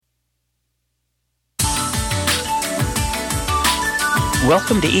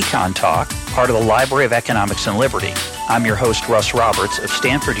Welcome to Econ Talk, part of the Library of Economics and Liberty. I'm your host, Russ Roberts of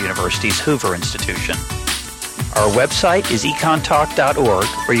Stanford University's Hoover Institution. Our website is econtalk.org,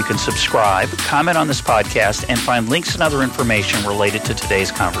 where you can subscribe, comment on this podcast, and find links and other information related to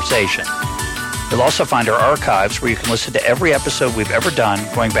today's conversation. You'll also find our archives, where you can listen to every episode we've ever done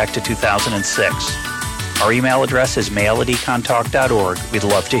going back to 2006. Our email address is mail@econtalk.org. We'd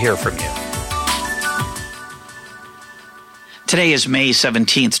love to hear from you. Today is May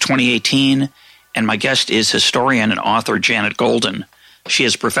 17th, 2018, and my guest is historian and author Janet Goldin. She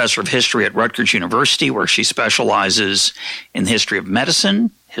is professor of history at Rutgers University, where she specializes in the history of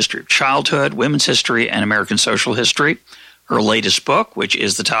medicine, history of childhood, women's history, and American social history. Her latest book, which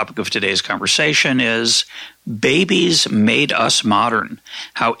is the topic of today's conversation, is Babies Made Us Modern: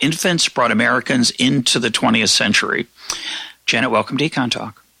 How Infants Brought Americans into the 20th Century. Janet, welcome to Econ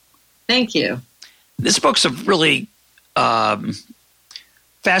Talk. Thank you. This book's a really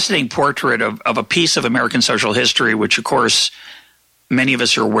fascinating portrait of a piece of American social history, which, of course, many of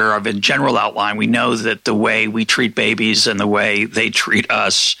us are aware of in general outline. We know that the way we treat babies and the way they treat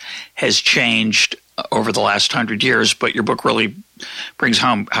us has changed over the last 100 years, but your book really brings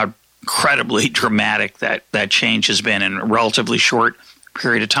home how incredibly dramatic that change has been in a relatively short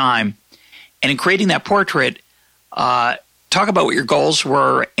period of time. And in creating that portrait, talk about what your goals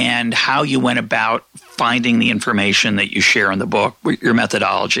were and how you went about finding the information that you share in the book, your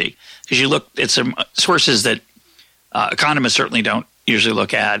methodology. Because you look at some sources that economists certainly don't usually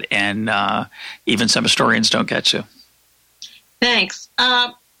look at, and even some historians don't get to. Thanks.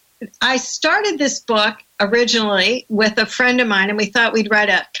 I started this book originally with a friend of mine, and we thought we'd write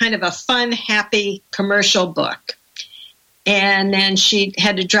a kind of a fun, happy commercial book. And then she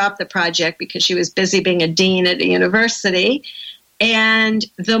had to drop the project because she was busy being a dean at a university. And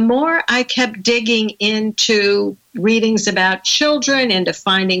the more I kept digging into readings about children, into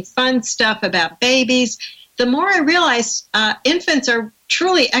finding fun stuff about babies, the more I realized infants are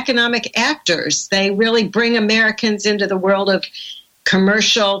truly economic actors. They really bring Americans into the world of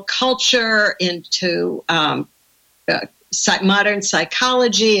commercial culture, into modern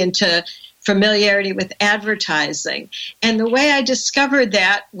psychology, into familiarity with advertising. And the way I discovered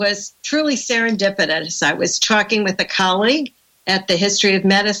that was truly serendipitous. I was talking with a colleague at the History of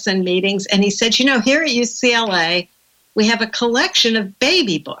Medicine meetings, and he said, you know, here at UCLA, we have a collection of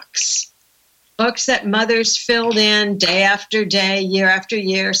baby books that mothers filled in day after day, year after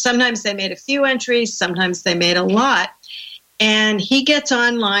year. Sometimes they made a few entries, sometimes they made a lot. And he gets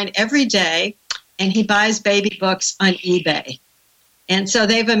online every day, and he buys baby books on eBay. And so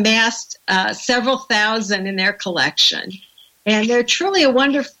they've amassed several thousand in their collection. And they're truly a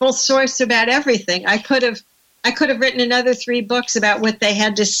wonderful source about everything. I could have written another 3 books about what they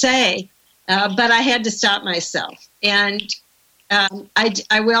had to say, but I had to stop myself. And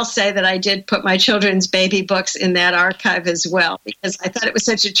I will say that I did put my children's baby books in that archive as well, because I thought it was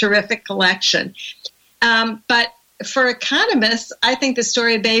such a terrific collection. But for economists, I think the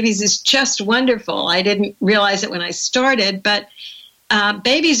story of babies is just wonderful. I didn't realize it when I started, but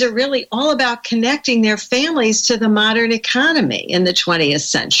babies are really all about connecting their families to the modern economy in the 20th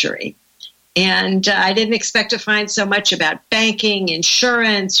century. And I didn't expect to find so much about banking,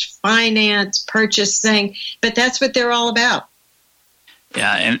 insurance, finance, purchasing, but that's what they're all about.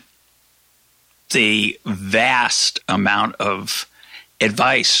 Yeah, and the vast amount of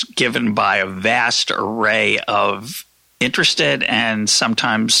advice given by a vast array of interested and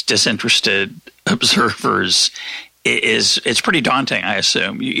sometimes disinterested observers it's pretty daunting, I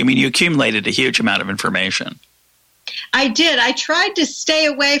assume. You accumulated a huge amount of information. I did. I tried to stay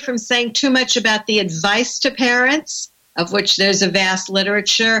away from saying too much about the advice to parents, of which there's a vast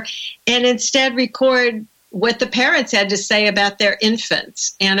literature, and instead record what the parents had to say about their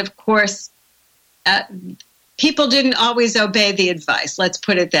infants. And of course, people didn't always obey the advice. Let's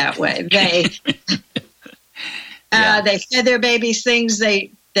put it that way. They they fed their babies things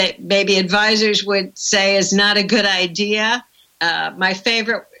that baby advisors would say is not a good idea. My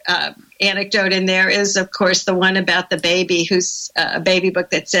favorite anecdote in there is, of course, the one about the baby who's a baby book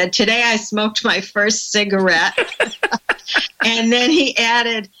that said, "Today I smoked my first cigarette." And then he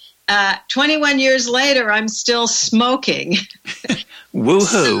added, 21 years later, I'm still smoking.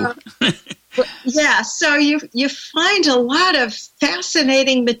 Woohoo. So you find a lot of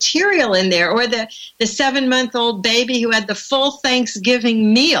fascinating material in there. Or the 7-month-old baby who had the full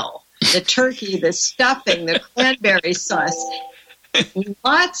Thanksgiving meal, the turkey, the stuffing, the cranberry sauce.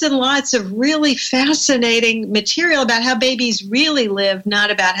 Lots and lots of really fascinating material about how babies really live,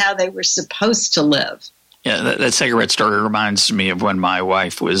 not about how they were supposed to live. Yeah, that cigarette story reminds me of when my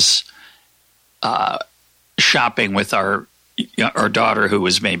wife was shopping with our our daughter, who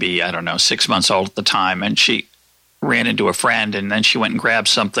was maybe, I don't know, 6 months old at the time, and she ran into a friend, and then she went and grabbed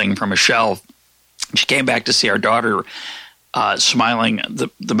something from a shelf. She came back to see our daughter smiling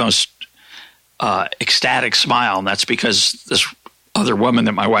the most ecstatic smile, and that's because this other woman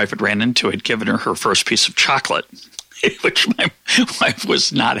that my wife had ran into had given her first piece of chocolate, which my wife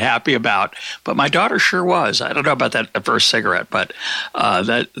was not happy about, but my daughter sure was. I don't know about that first cigarette, but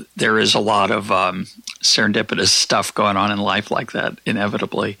that there is a lot of serendipitous stuff going on in life like that,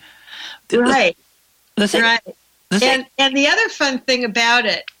 inevitably. Right. Right. And the other fun thing about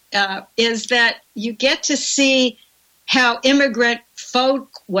it is that you get to see how immigrant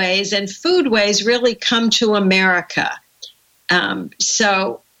folkways and foodways really come to America.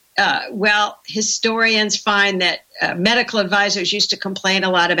 Historians find that medical advisors used to complain a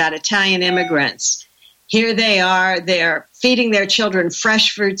lot about Italian immigrants. Here they are, they're feeding their children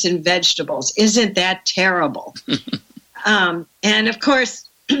fresh fruits and vegetables. Isn't that terrible? And of course,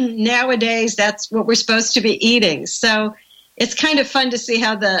 nowadays, that's what we're supposed to be eating. So it's kind of fun to see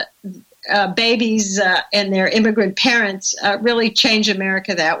how the babies and their immigrant parents really change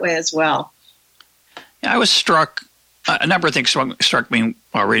America that way as well. Yeah, I was struck. A number of things struck me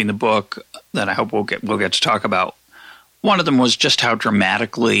while reading the book that I hope we'll get to talk about. One of them was just how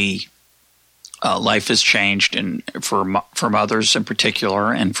dramatically life has changed, and for mothers in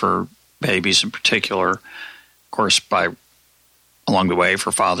particular, and for babies in particular. Of course, along the way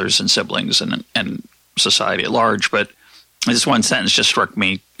for fathers and siblings and society at large. But this one sentence just struck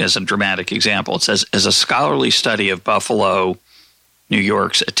me as a dramatic example. It says, as a scholarly study of Buffalo, New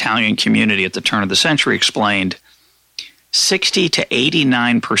York's Italian community at the turn of the century explained, 60 to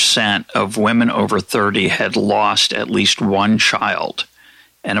 89% of women over 30 had lost at least one child.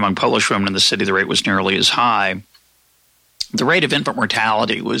 And among Polish women in the city, the rate was nearly as high. The rate of infant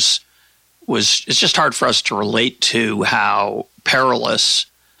mortality it's just hard for us to relate to how perilous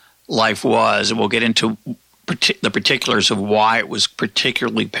life was. And we'll get into the particulars of why it was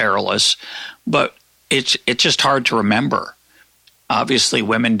particularly perilous. But it's just hard to remember. Obviously,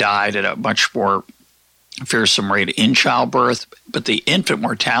 women died at a much more fearsome rate in childbirth, but the infant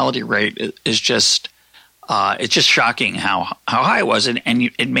mortality rate is just it's just shocking how high it was, and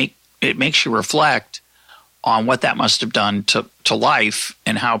it makes you reflect on what that must have done to life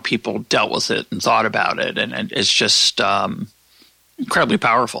and how people dealt with it and thought about it, and it's just incredibly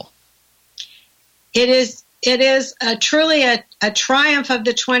powerful. It is truly a triumph of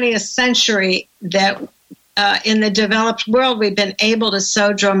the 20th century that in the developed world, we've been able to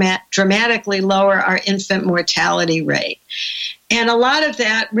so dramatically lower our infant mortality rate. And a lot of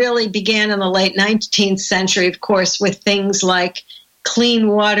that really began in the late 19th century, of course, with things like clean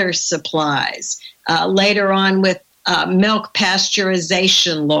water supplies, later on with milk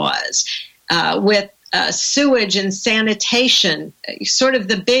pasteurization laws, with sewage and sanitation, sort of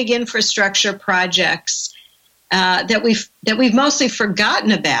the big infrastructure projects that we've mostly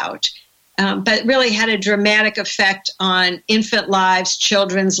forgotten about. But really had a dramatic effect on infant lives,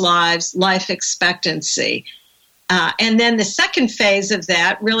 children's lives, life expectancy. And then the second phase of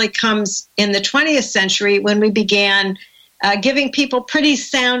that really comes in the 20th century when we began giving people pretty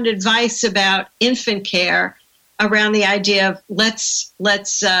sound advice about infant care around the idea of let's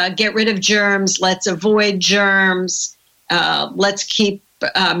get rid of germs, let's avoid germs, let's keep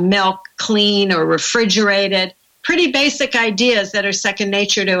milk clean or refrigerated. Pretty basic ideas that are second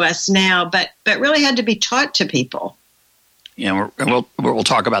nature to us now, but really had to be taught to people. Yeah, we'll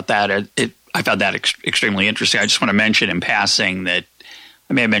talk about that. I found that extremely interesting. I just want to mention in passing that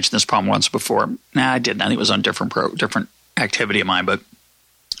I may have mentioned this poem once before. I didn't. I think it was on different activity of mine, but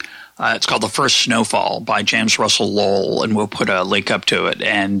it's called The First Snowfall by James Russell Lowell, and we'll put a link up to it.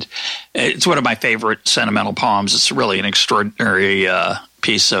 And it's one of my favorite sentimental poems. It's really an extraordinary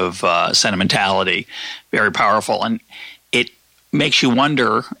piece of sentimentality, very powerful, and it makes you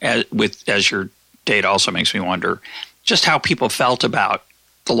wonder, as your data also makes me wonder, just how people felt about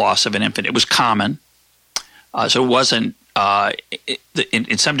the loss of an infant. It was common, so it wasn't.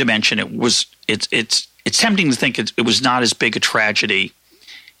 In some dimension, it's tempting to think it was not as big a tragedy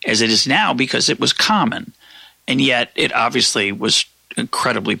as it is now because it was common, and yet it obviously was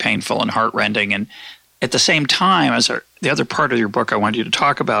incredibly painful and heartrending. And at the same time, as the other part of your book I wanted you to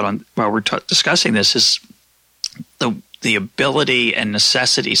talk about while we're discussing this is the ability and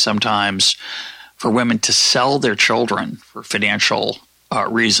necessity sometimes for women to sell their children for financial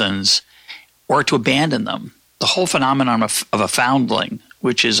reasons or to abandon them. The whole phenomenon of a foundling,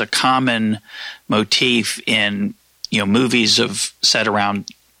 which is a common motif in movies set around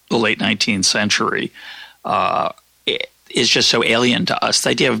the late 19th century, is just so alien to us.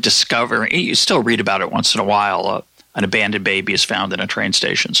 The idea of discovering, you still read about it once in a while, an abandoned baby is found in a train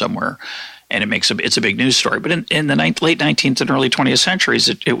station somewhere, and it's a big news story. But in the late 19th and early 20th centuries,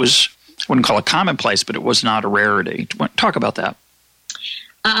 it was, I wouldn't call it commonplace, but it was not a rarity. Talk about that.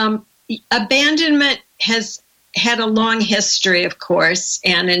 Abandonment has had a long history, of course,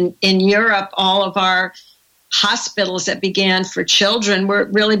 and in Europe, all of our hospitals that began for children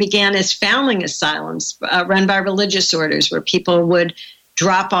really began as foundling asylums run by religious orders, where people would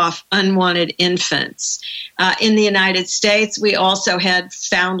drop off unwanted infants. In the United States, we also had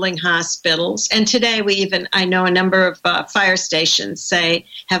foundling hospitals, and today I know a number of fire stations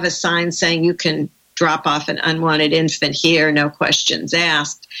have a sign saying you can drop off an unwanted infant here, no questions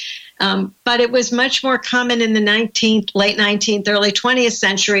asked. But it was much more common in the late 19th, early 20th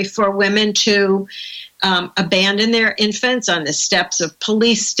century for women to abandon their infants on the steps of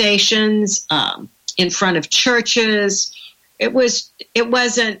police stations, in front of churches. It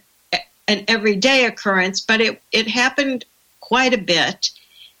wasn't an everyday occurrence, but it happened quite a bit.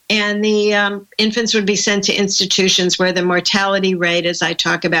 And the infants would be sent to institutions where the mortality rate, as I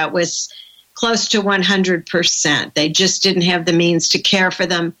talk about, was close to 100%. They just didn't have the means to care for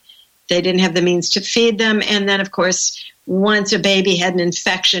them. They didn't have the means to feed them. And then, of course, once a baby had an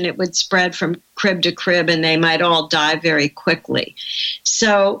infection, it would spread from crib to crib, and they might all die very quickly.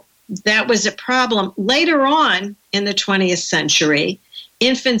 So that was a problem. Later on in the 20th century,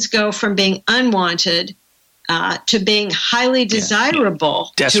 infants go from being unwanted to being highly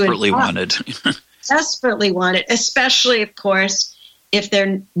desirable. Desperately wanted. Desperately wanted, especially, of course, if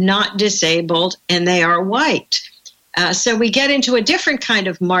they're not disabled and they are white. So we get into a different kind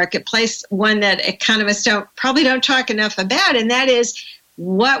of marketplace, one that economists probably don't talk enough about, and that is,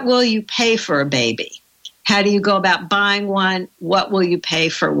 what will you pay for a baby? How do you go about buying one? What will you pay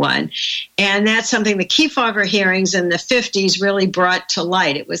for one? And that's something the Kefauver hearings in the 50s really brought to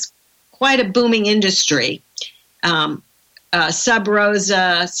light. It was quite a booming industry. Sub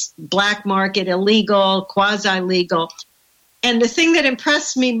rosa, black market, illegal, quasi-legal. And the thing that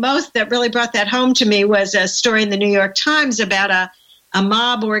impressed me most, that really brought that home to me, was a story in the New York Times about a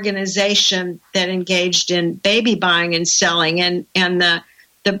mob organization that engaged in baby buying and selling. And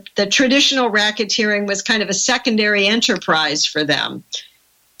the traditional racketeering was kind of a secondary enterprise for them.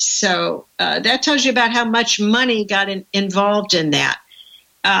 So that tells you about how much money got involved in that.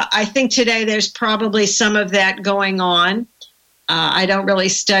 I think today there's probably some of that going on. I don't really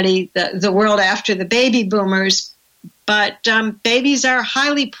study the world after the baby boomers, but babies are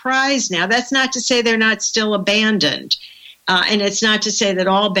highly prized now. That's not to say they're not still abandoned. And it's not to say that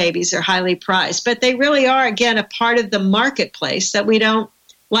all babies are highly prized. But they really are, again, a part of the marketplace that we don't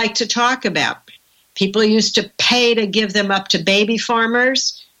like to talk about. People used to pay to give them up to baby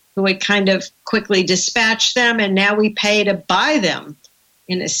farmers who would kind of quickly dispatch them. And now we pay to buy them,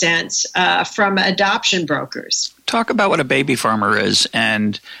 in a sense, from adoption brokers. Talk about what a baby farmer is.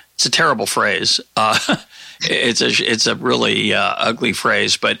 And it's a terrible phrase. It's a really ugly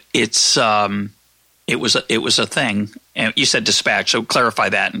phrase, but it was a thing. And you said dispatch, so clarify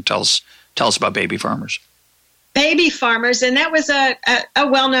that and tell us about baby farmers. Baby farmers, and that was a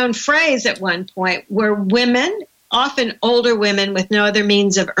well-known phrase at one point, were women, often older women with no other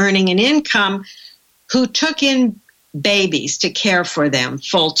means of earning an income, who took in babies to care for them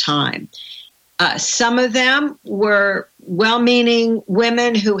full time. Some of them were well-meaning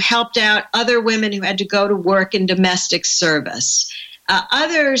women who helped out other women who had to go to work in domestic service.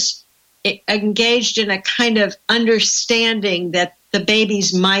 Others engaged in a kind of understanding that the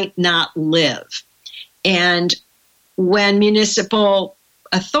babies might not live. And when municipal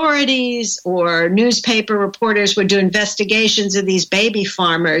authorities or newspaper reporters would do investigations of these baby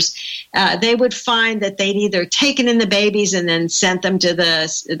farmers, they would find that they'd either taken in the babies and then sent them to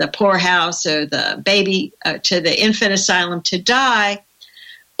the poorhouse or the baby to the infant asylum to die,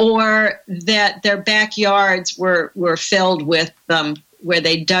 or that their backyards were filled with them, where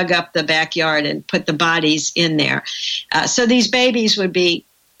they dug up the backyard and put the bodies in there. So these babies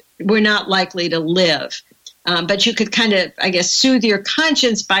were not likely to live. But you could kind of, I guess, soothe your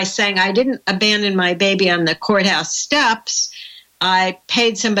conscience by saying, I didn't abandon my baby on the courthouse steps. I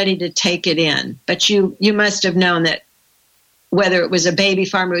paid somebody to take it in. But you must have known that whether it was a baby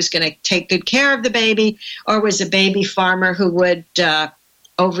farmer who was going to take good care of the baby or was a baby farmer who would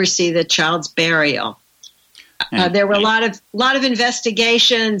oversee the child's burial. There were a lot of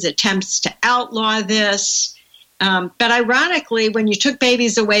investigations, attempts to outlaw this. But ironically, when you took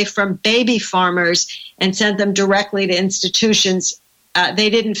babies away from baby farmers and sent them directly to institutions, they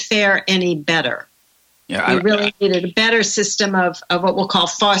didn't fare any better. We really needed a better system of what we'll call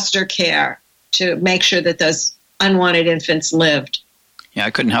foster care to make sure that those unwanted infants lived. Yeah,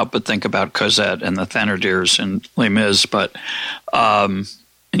 I couldn't help but think about Cosette and the Thénardiers in Les Mis, but and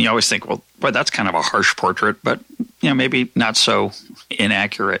you always think, well, boy, that's kind of a harsh portrait, but maybe not so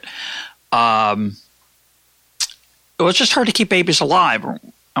inaccurate. Well, it's just hard to keep babies alive.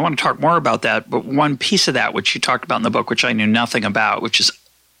 I want to talk more about that, but one piece of that, which you talked about in the book, which I knew nothing about, which is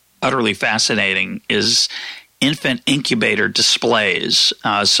utterly fascinating, is infant incubator displays.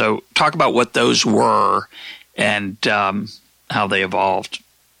 So talk about what those were and how they evolved.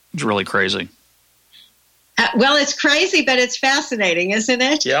 It's really crazy. Well, it's crazy, but it's fascinating, isn't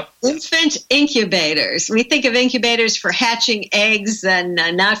it? Yep. Infant incubators. We think of incubators for hatching eggs and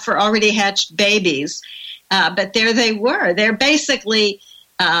not for already hatched babies. But there they were. They're basically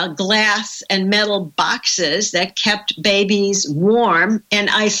glass and metal boxes that kept babies warm and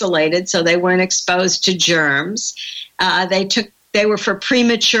isolated so they weren't exposed to germs. They were for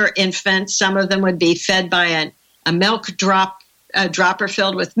premature infants. Some of them would be fed by a milk dropper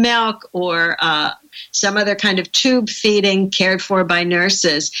filled with milk, or some other kind of tube feeding cared for by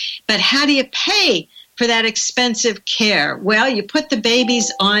nurses. But how do you pay for that expensive care? Well, you put the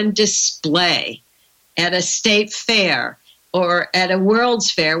babies on display at a state fair or at a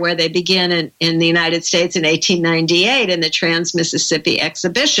World's Fair, where they begin in the United States in 1898 in the Trans-Mississippi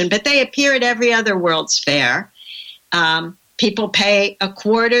Exhibition. But they appear at every other World's Fair. People pay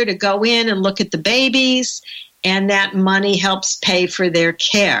 $0.25 to go in and look at the babies, and that money helps pay for their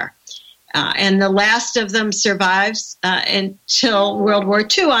care. And the last of them survives until World War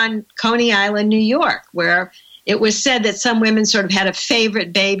II on Coney Island, New York, where it was said that some women sort of had a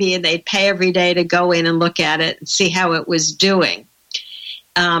favorite baby and they'd pay every day to go in and look at it and see how it was doing.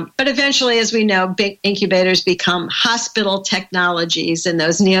 But eventually, as we know, big incubators become hospital technologies in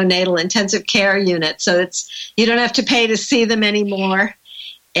those neonatal intensive care units. So you don't have to pay to see them anymore.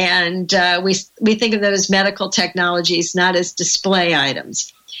 And we think of those medical technologies not as display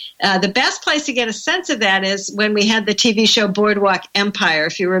items. The best place to get a sense of that is when we had the TV show Boardwalk Empire,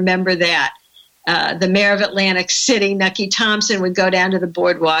 if you remember that. The mayor of Atlantic City, Nucky Thompson, would go down to the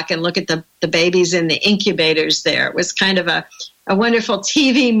boardwalk and look at the babies in the incubators there. It was kind of a wonderful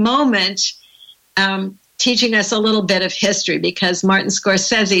TV moment, teaching us a little bit of history, because Martin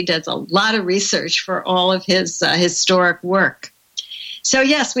Scorsese does a lot of research for all of his historic work. So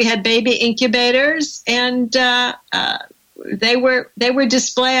yes, we had baby incubators, and they were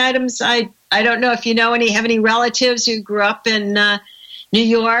display items. I don't know if you have any relatives who grew up in New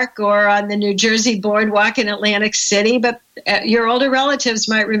York or on the New Jersey boardwalk in Atlantic City, but your older relatives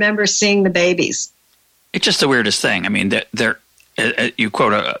might remember seeing the babies. It's just the weirdest thing. I mean, you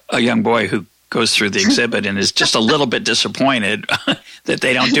quote a young boy who goes through the exhibit and is just a little bit disappointed that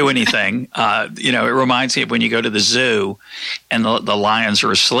they don't do anything. It reminds me of when you go to the zoo and the lions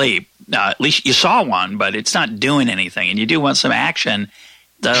are asleep. At least you saw one, but it's not doing anything. And you do want some action.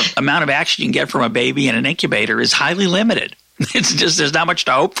 The amount of action you can get from a baby in an incubator is highly limited. It's just there's not much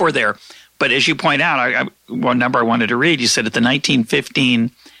to hope for there. But as you point out, one number I wanted to read, you said at the 1915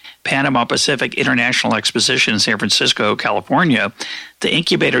 Panama Pacific International Exposition in San Francisco, California, the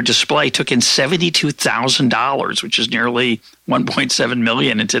incubator display took in $72,000, which is nearly $1.7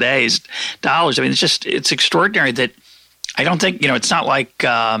 million in today's dollars. I mean, it's extraordinary that I don't think, it's not like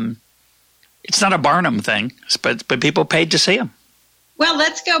it's not a Barnum thing, but people paid to see them. Well,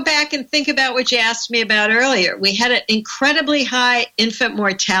 let's go back and think about what you asked me about earlier. We had an incredibly high infant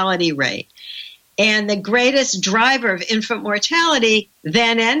mortality rate. And the greatest driver of infant mortality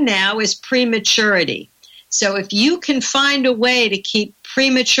then and now is prematurity. So if you can find a way to keep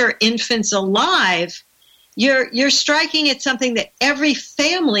premature infants alive, you're striking at something that every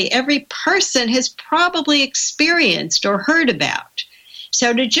family, every person has probably experienced or heard about.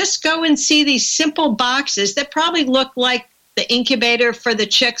 So to just go and see these simple boxes that probably look like the incubator for the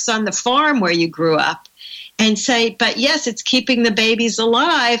chicks on the farm where you grew up, and say, but yes, it's keeping the babies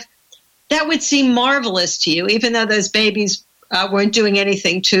alive, that would seem marvelous to you, even though those babies weren't doing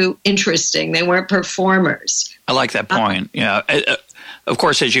anything too interesting. They weren't performers. I like that point. Yeah. Of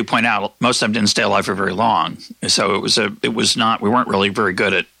course, as you point out, most of them didn't stay alive for very long. So we weren't really very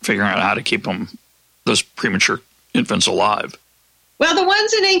good at figuring out how to keep those premature infants alive. Well, the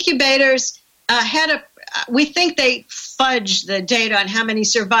ones in incubators we think they fudged the data on how many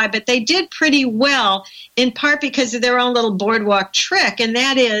survived, but they did pretty well, in part because of their own little boardwalk trick, and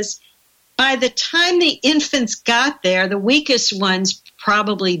that is, by the time the infants got there, the weakest ones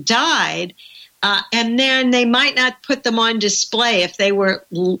probably died, and then they might not put them on display if they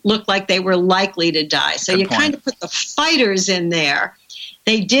looked like they were likely to die. So you kind of put the fighters in there.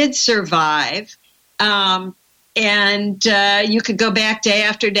 They did survive. And you could go back day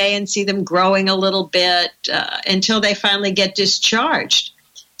after day and see them growing a little bit until they finally get discharged.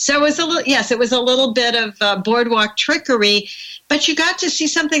 So it was it was a little bit of boardwalk trickery, but you got to see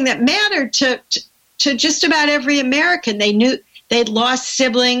something that mattered to just about every American. They knew they'd lost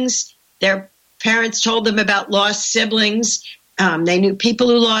siblings. Their parents told them about lost siblings. They knew people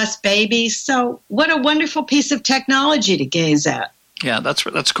who lost babies. So what a wonderful piece of technology to gaze at. Yeah,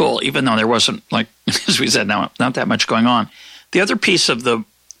 that's cool. Even though there wasn't, like as we said, not that much going on. The other piece of the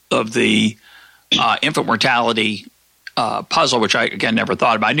infant mortality puzzle, which I again never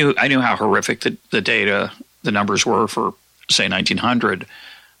thought about. I knew how horrific the numbers were for say 1900.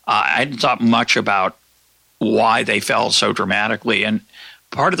 I hadn't thought much about why they fell so dramatically, and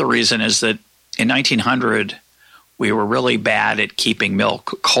part of the reason is that in 1900 we were really bad at keeping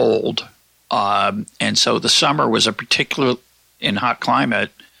milk cold, and so the summer was in hot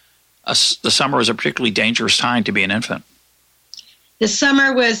climate, the summer was a particularly dangerous time to be an infant. The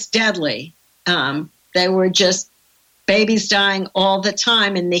summer was deadly. They were just babies dying all the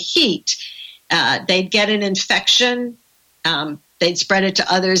time in the heat. They'd get an infection. They'd spread it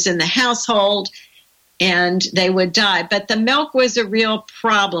to others in the household, and they would die. But the milk was a real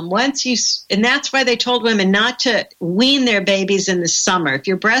problem. And that's why they told women not to wean their babies in the summer. If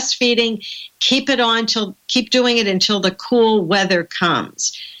you're breastfeeding, keep doing it until the cool weather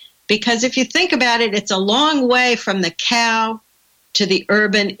comes. Because if you think about it, it's a long way from the cow to the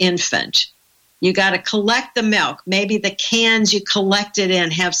urban infant. You got to collect the milk. Maybe the cans you collect it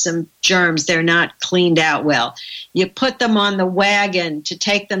in have some germs. They're not cleaned out well. You put them on the wagon to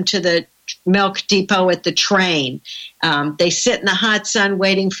take them to the milk depot at the train. They sit in the hot sun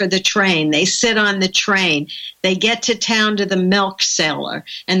waiting for the train. They sit on the train. They get to town to the milk seller,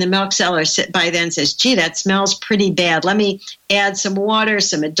 and the milk seller by then says, gee, that smells pretty bad. Let me add some water,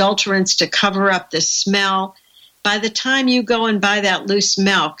 some adulterants to cover up the smell. By the time you go and buy that loose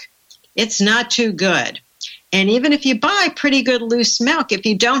milk, it's not too good. And even if you buy pretty good loose milk, if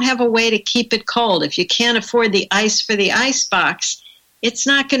you don't have a way to keep it cold, if you can't afford the ice for the ice box, it's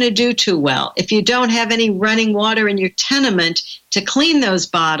not going to do too well. If you don't have any running water in your tenement to clean those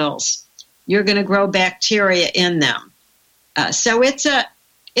bottles, you're going to grow bacteria in them. So it's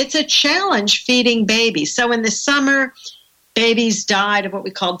a challenge feeding babies. So in the summer, babies died of what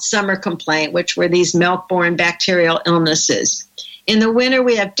we called summer complaint, which were these milk-borne bacterial illnesses. In the winter,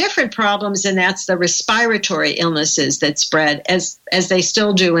 we have different problems, and that's the respiratory illnesses that spread as they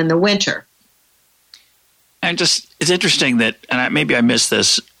still do in the winter. And it's interesting that, and maybe I missed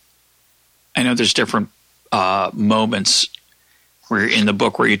this, I know there's different moments where in the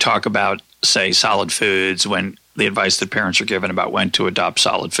book where you talk about, say, solid foods, when the advice that parents are given about when to adopt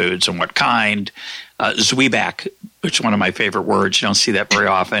solid foods and what kind. Zwieback, which is one of my favorite words, you don't see that very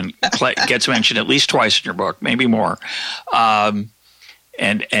often, gets mentioned at least twice in your book, maybe more. And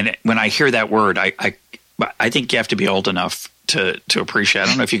when I hear that word, I think you have to be old enough to appreciate. I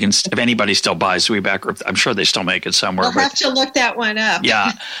don't know if anybody still buys Zwieback, or I'm sure they still make it somewhere. I'll have to look that one up.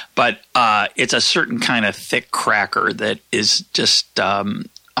 Yeah, but it's a certain kind of thick cracker that is just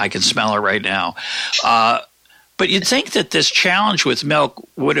I can smell it right now. But you'd think that this challenge with milk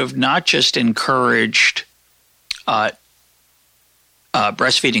would have not just encouraged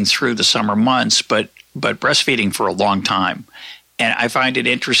breastfeeding through the summer months, but breastfeeding for a long time. And I find it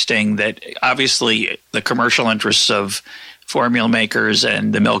interesting that obviously the commercial interests of formula makers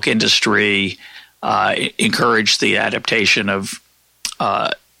and the milk industry encourage the adaptation of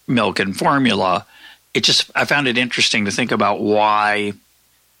milk and formula. I found it interesting to think about why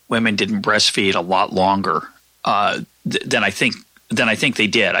women didn't breastfeed a lot longer than I think they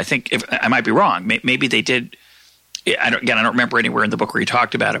did. I think I might be wrong. Maybe they did. I don't remember anywhere in the book where you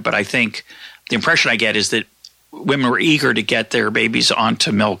talked about it, but I think the impression I get is that women were eager to get their babies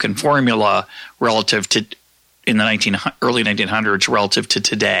onto milk and formula relative to in the early 1900s relative to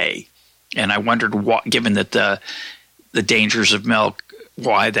today. And I wondered, given that the dangers of milk,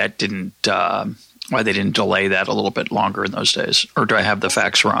 why they didn't delay that a little bit longer in those days, or do I have the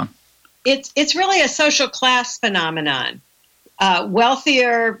facts wrong? It's really a social class phenomenon.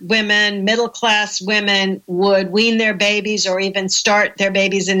 Wealthier women, middle-class women would wean their babies or even start their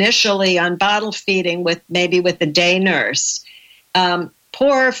babies initially on bottle feeding with a day nurse.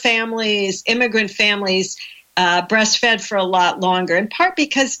 Poor families, immigrant families, breastfed for a lot longer, in part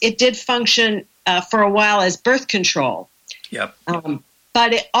because it did function for a while as birth control. Yep.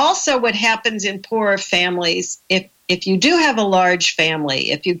 But it also what happens in poorer families, if you do have a large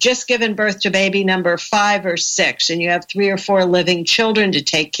family, if you've just given birth to baby number 5 or 6 and you have 3 or 4 living children to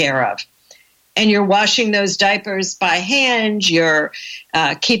take care of, and you're washing those diapers by hand, you're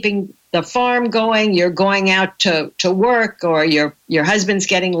keeping the farm going, you're going out to work, or your husband's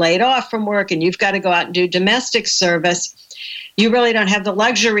getting laid off from work and you've got to go out and do domestic service, you really don't have the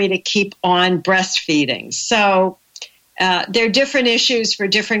luxury to keep on breastfeeding. So there are different issues for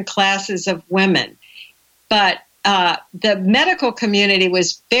different classes of women. But the medical community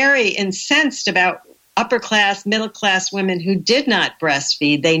was very incensed about upper-class, middle-class women who did not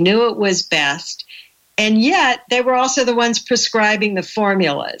breastfeed. They knew it was best. And yet, they were also the ones prescribing the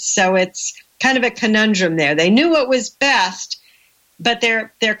formulas. So it's kind of a conundrum there. They knew what was best, but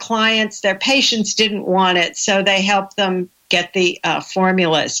their clients, their patients didn't want it, so they helped them get the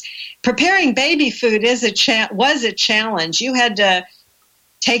formulas. Preparing baby food was a challenge. You had to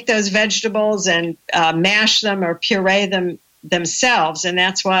take those vegetables and mash them or puree them themselves, and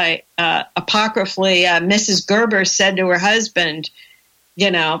that's why apocryphally Mrs. Gerber said to her husband,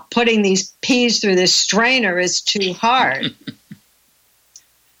 putting these peas through this strainer is too hard.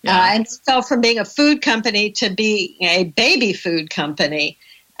 And so from being a food company to being a baby food company,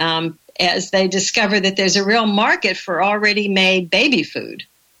 as they discover that there's a real market for already made baby food.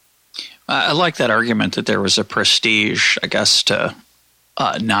 I like that argument that there was a prestige, I guess, to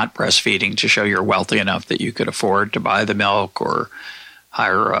not breastfeeding to show you're wealthy enough that you could afford to buy the milk or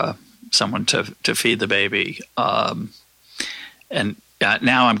hire someone to feed the baby. And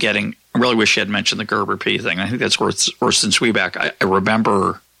now I really wish you had mentioned the Gerber pea thing. I think that's worse than Sweeback. I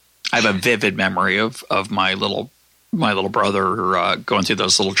remember, I have a vivid memory of my little brother going through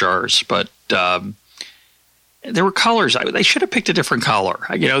those little jars, but there were colors. They should have picked a different color.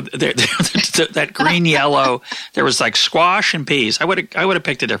 That green, yellow. There was like squash and peas. I would have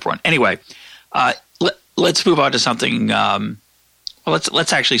picked a different one. Anyway, let's move on to something.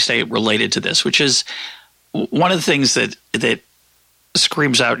 Let's actually stay related to this, which is one of the things that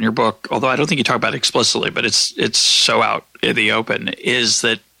screams out in your book. Although I don't think you talk about it explicitly, but it's so out in the open, is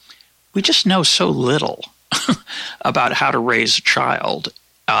that we just know so little about how to raise a child.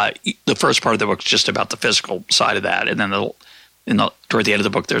 The first part of the book is just about the physical side of that, and then toward the end of the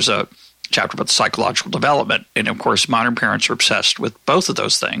book, there's a chapter about the psychological development. And of course, modern parents are obsessed with both of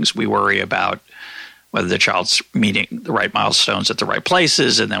those things. We worry about whether the child's meeting the right milestones at the right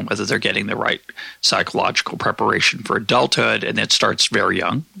places, and then whether they're getting the right psychological preparation for adulthood. And it starts very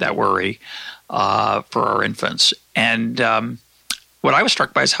young, that worry for our infants. And what I was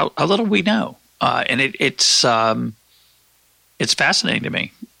struck by is how little we know, and it's fascinating to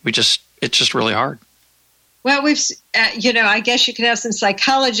me. It's just really hard. Well, I guess you could have some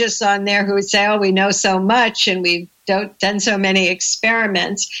psychologists on there who would say, "Oh, we know so much, and we've done so many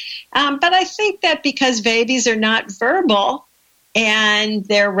experiments." But I think that because babies are not verbal and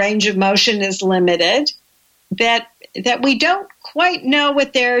their range of motion is limited, that we don't quite know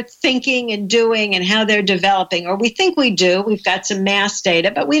what they're thinking and doing and how they're developing. Or we think we do. We've got some mass data,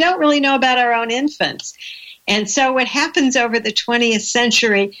 but we don't really know about our own infants. And so what happens over the 20th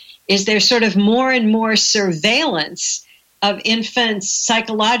century is there's sort of more and more surveillance of infants'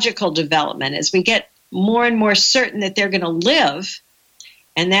 psychological development as we get more and more certain that they're going to live,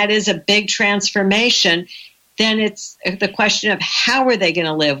 and that is a big transformation. Then it's the question of how are they going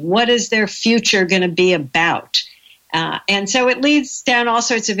to live? What is their future going to be about? And so it leads down all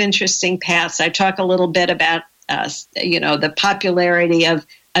sorts of interesting paths. I talk a little bit about, the popularity of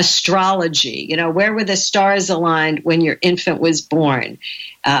astrology. Where were the stars aligned when your infant was born?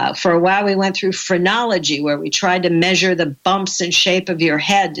 For a while, we went through phrenology, where we tried to measure the bumps and shape of your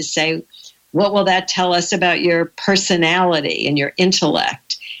head to say, what will that tell us about your personality and your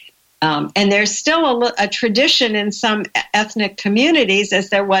intellect? And there's still a tradition in some ethnic communities, as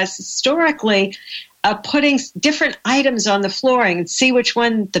there was historically, putting different items on the flooring and see which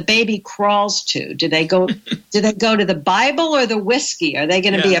one the baby crawls to. Do they go to the Bible or the whiskey? Are they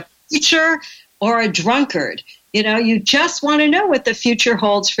going to be a preacher or a drunkard? You just want to know what the future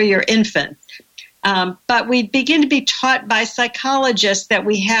holds for your infant. But we begin to be taught by psychologists that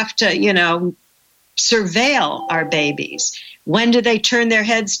we have to, surveil our babies. When do they turn their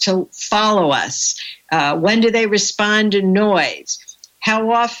heads to follow us? When do they respond to noise?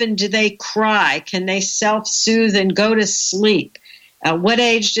 How often do they cry? Can they self-soothe and go to sleep? What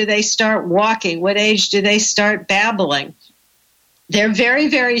age do they start walking? What age do they start babbling? They're very,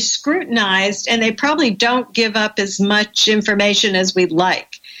 very scrutinized, and they probably don't give up as much information as we'd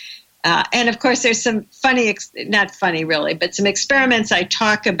like. And, of course, there's some not funny really, but some experiments I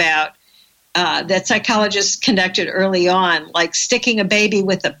talk about that psychologists conducted early on, like sticking a baby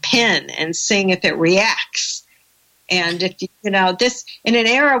with a pin and seeing if it reacts. And if this in an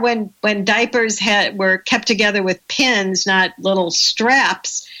era when diapers were kept together with pins, not little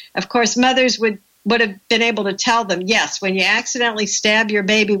straps, of course, mothers would would have been able to tell them, yes, when you accidentally stab your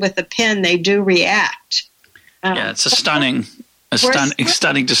baby with a pin, they do react. It's a stunning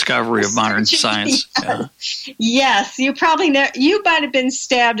discovery of modern science. Yeah. Yes, you might have been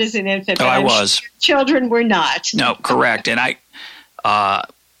stabbed as an infant. Oh, I was. Sure children were not. No, correct. And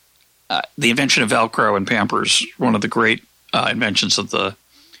the invention of Velcro and Pampers, one of the great inventions of the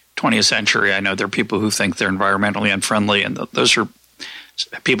 20th century. I know there are people who think they're environmentally unfriendly, and those are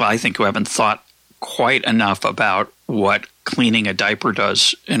people I think who haven't thought quite enough about what cleaning a diaper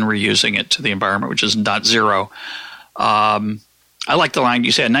does and reusing it to the environment, which is not zero. I like the line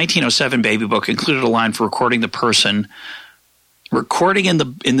you said. A 1907 baby book included a line for recording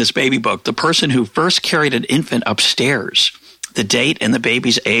in this baby book the person who first carried an infant upstairs, the date and the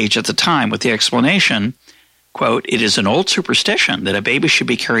baby's age at the time, with the explanation, quote, "It is an old superstition that a baby should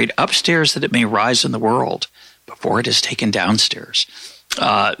be carried upstairs that it may rise in the world before it is taken downstairs."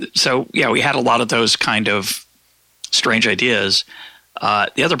 So we had a lot of those kind of strange ideas.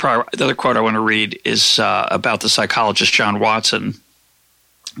 The other quote I want to read is about the psychologist John Watson.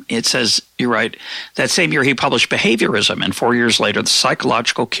 It says, you write, that same year he published Behaviorism, and 4 years later, The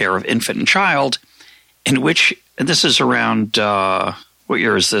Psychological Care of Infant and Child, in which, and this is around, what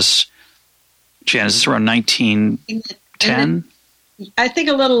year is this, Jan? Is this around 1910? I think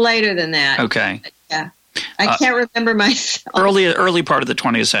a little later than that. Okay. Yeah. I can't remember myself. Early part of the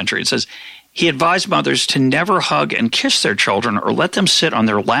 20th century. It says, he advised mothers to never hug and kiss their children or let them sit on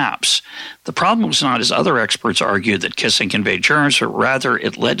their laps. The problem was not, as other experts argued, that kissing conveyed germs, but rather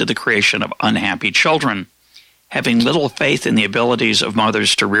it led to the creation of unhappy children. Having little faith in the abilities of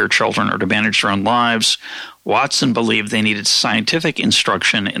mothers to rear children or to manage their own lives, Watson believed they needed scientific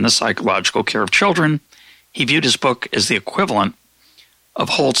instruction in the psychological care of children. He viewed his book as the equivalent of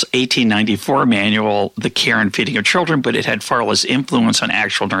Holt's 1894 manual, The Care and Feeding of Children, but it had far less influence on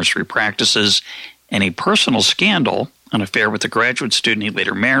actual nursery practices, and a personal scandal, an affair with a graduate student he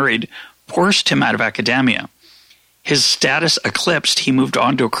later married, forced him out of academia. His status eclipsed, he moved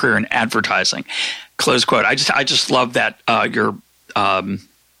on to a career in advertising. Close quote. I just love that your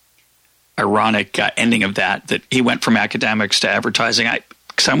ironic ending of that he went from academics to advertising.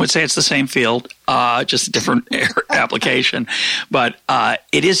 Some would say it's the same field, just a different application. But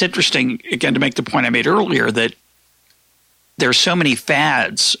it is interesting, again, to make the point I made earlier, that there are so many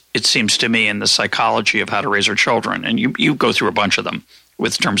fads, it seems to me, in the psychology of how to raise our children. And you go through a bunch of them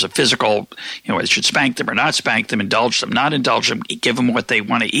with terms of physical, whether you should spank them or not spank them, indulge them, not indulge them, give them what they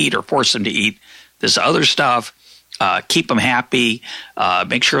want to eat or force them to eat this other stuff, keep them happy,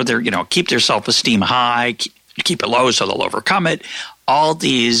 make sure they're, keep their self-esteem high, keep it low so they'll overcome it. All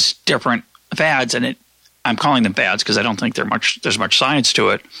these different fads, and I'm calling them fads because I don't think there's much science to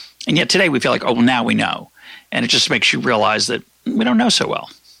it. And yet today we feel like, now we know. And it just makes you realize that we don't know so well.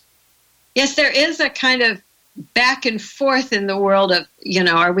 Yes, there is a kind of back and forth in the world of,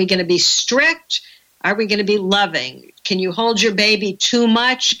 are we going to be strict? Are we going to be loving? Can you hold your baby too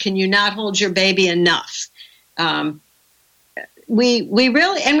much? Can you not hold your baby enough? We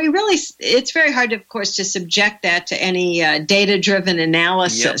really, it's very hard, of course, to subject that to any data-driven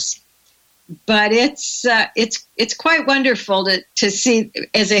analysis. Yep. But it's quite wonderful to see,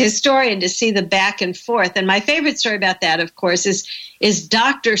 as a historian, to see the back and forth. And my favorite story about that, of course, is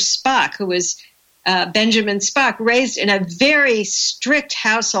Dr. Spock, who was Benjamin Spock, raised in a very strict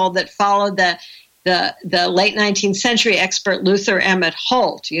household that followed the late 19th century expert Luther Emmett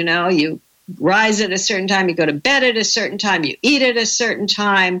Holt. You rise at a certain time, you go to bed at a certain time, you eat at a certain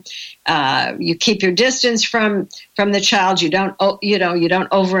time, you keep your distance from the child, you don't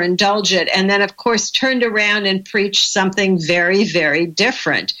overindulge it, and then of course turned around and preached something very, very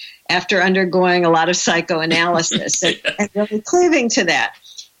different after undergoing a lot of psychoanalysis and really cleaving to that.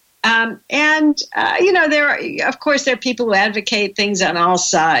 There are people who advocate things on all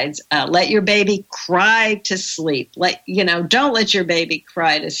sides. Let your baby cry to sleep. Don't let your baby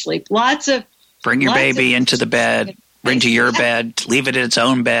cry to sleep. Bring your baby into the bed, bring to your bed, leave it in its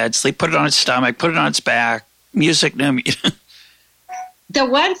own bed, put it on its stomach, put it on its back, music. The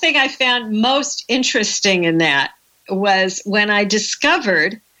one thing I found most interesting in that was when I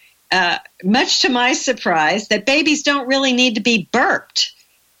discovered, much to my surprise, that babies don't really need to be burped.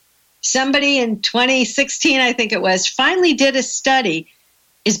 Somebody in 2016, I think it was, finally did a study.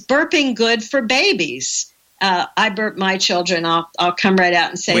 Is burping good for babies? I burp my children. I'll come right out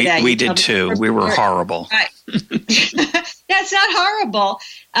and say that. We did too. We were horrible. Right. That's not horrible.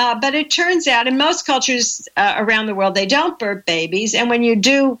 But it turns out in most cultures around the world, they don't burp babies. And when you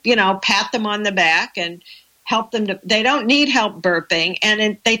do, pat them on the back and help them they don't need help burping,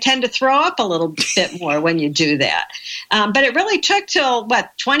 and they tend to throw up a little bit more when you do that. But it really took till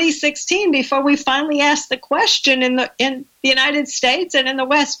 2016 before we finally asked the question in the United States and in the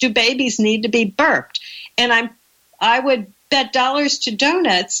West: do babies need to be burped? And I would bet dollars to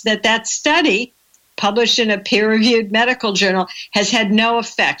donuts that study, published in a peer-reviewed medical journal, has had no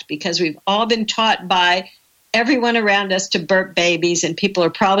effect, because we've all been taught by everyone around us to burp babies, and people are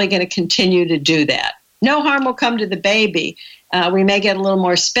probably going to continue to do that. No harm will come to the baby. We may get a little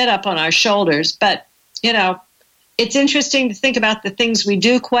more spit up on our shoulders, but, it's interesting to think about the things we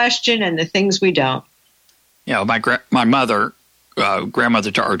do question and the things we don't. My mother,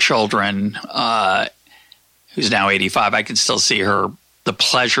 grandmother to our children, who's now 85, I can still see her, the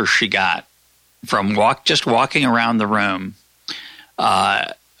pleasure she got from just walking around the room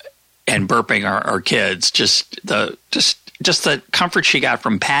and burping our kids, just the comfort she got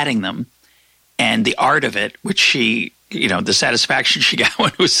from patting them, and the art of it, which she, the satisfaction she got when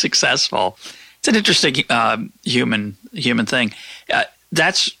it was successful. It's an interesting human thing.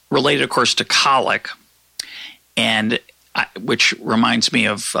 That's related, of course, to colic, and which reminds me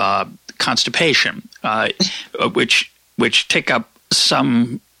of constipation, which take up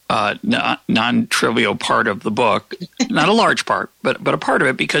some non-trivial part of the book, not a large part, but a part of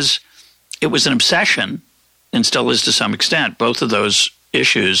it, because it was an obsession, and still is to some extent, both of those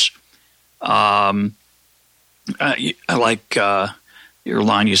issues. I like your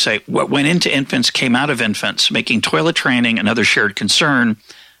line. You say, what went into infants came out of infants, making toilet training another shared concern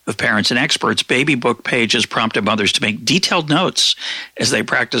of parents and experts. Baby book pages prompted mothers to make detailed notes as they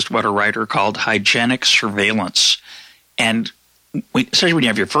practiced what a writer called hygienic surveillance. And especially when you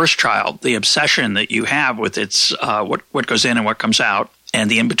have your first child, the obsession that you have with its what goes in and what comes out,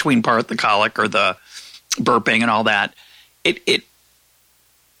 and the in-between part, the colic or the burping and all that,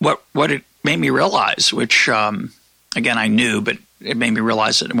 what it made me realize, which again I knew, but it made me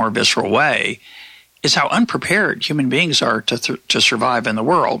realize it in a more visceral way, is how unprepared human beings are to survive in the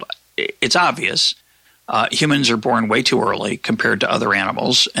world. It's obvious. Humans are born way too early compared to other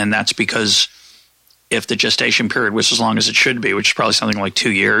animals, and that's because if the gestation period was as long as it should be, which is probably something like 2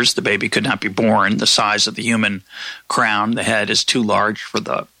 years, the baby could not be born the size of the human crown. The head is too large for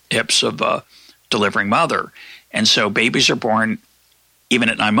the hips of a delivering mother. And so babies are born even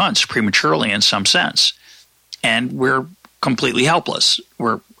at 9 months prematurely in some sense. And we're completely helpless.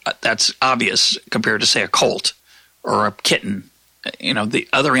 That's obvious compared to, say, a colt or a kitten. The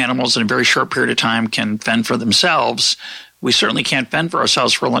other animals in a very short period of time can fend for themselves. We certainly can't fend for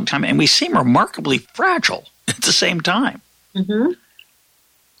ourselves for a long time, and we seem remarkably fragile at the same time. Mm-hmm.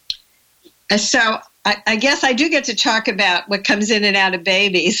 So I guess I do get to talk about what comes in and out of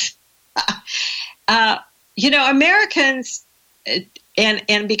babies. Americans, and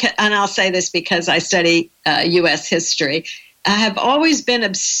I'll say this because I study U.S. history, have always been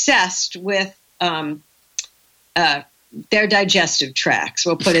obsessed with their digestive tracts.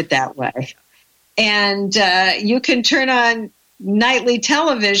 We'll put it that way. And you can turn on nightly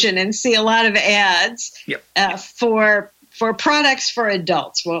television and see a lot of ads for products for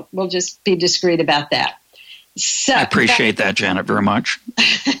adults. We'll just be discreet about that. So, I appreciate that, Janet, very much.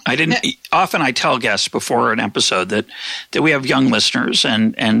 I tell guests before an episode that we have young listeners,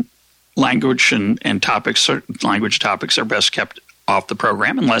 and language and topics, language topics are best kept off the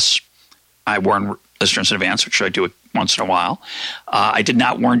program unless I warn listeners in advance, which I do once in a while. I did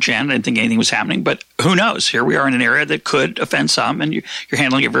not warn Janet. I didn't think anything was happening, but who knows? Here we are in an area that could offend some, and you're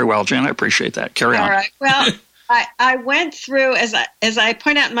handling it very well, Janet. I appreciate that. Carry on. All right. Well, I went through, as I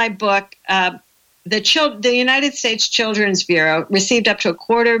point out in my book, the United States Children's Bureau received up to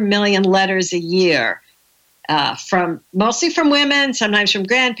 250,000 letters a year, mostly from women, sometimes from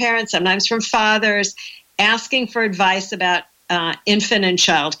grandparents, sometimes from fathers, asking for advice about infant and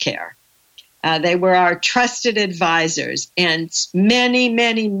child care. They were our trusted advisors, and many,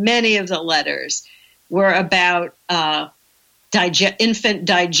 many, many of the letters were about infant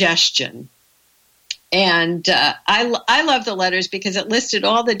digestion. And I love the letters because it listed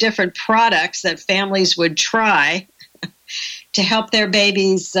all the different products that families would try to help their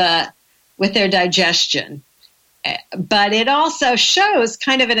babies with their digestion. But it also shows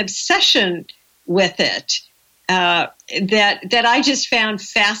kind of an obsession with it that I just found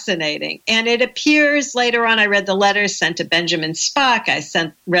fascinating. And it appears later on, I read the letters sent to Benjamin Spock. I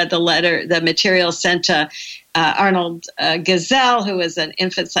read the material sent to Arnold Gazelle, who was an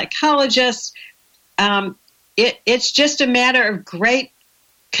infant psychologist. It's just a matter of great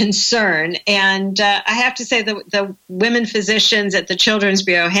concern. And I have to say the women physicians at the Children's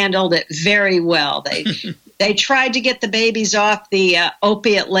Bureau handled it very well. They tried to get the babies off the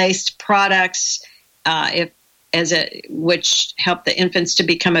opiate-laced products which helped the infants to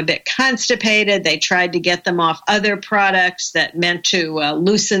become a bit constipated. They tried to get them off other products that meant to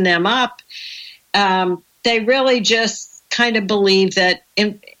loosen them up. They really just kind of believed that,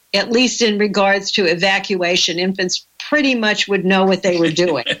 at least in regards to evacuation, infants pretty much would know what they were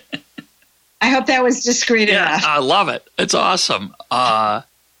doing. I hope that was discreet enough. I love it. It's awesome.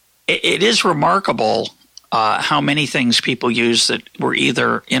 It is remarkable how many things people use that were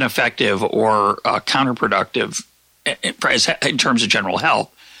either ineffective or counterproductive in terms of general health.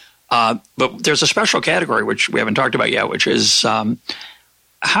 But there's a special category, which we haven't talked about yet, which is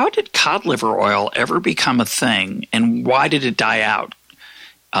how did cod liver oil ever become a thing, and why did it die out?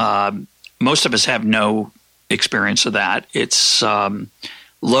 Most of us have no experience of that. It's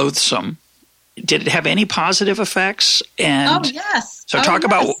loathsome. Did it have any positive effects? And yes. So talk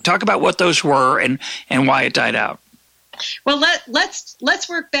about what those were and why it died out. Well, let's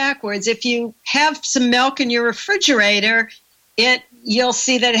work backwards. If you have some milk in your refrigerator, you'll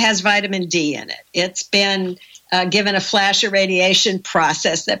see that it has vitamin D in it. It's been given a flash irradiation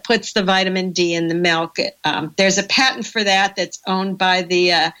process that puts the vitamin D in the milk. There's a patent for that that's owned by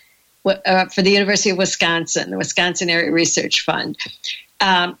for the University of Wisconsin, the Wisconsin Area Research Fund.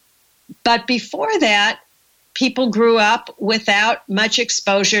 But before that, people grew up without much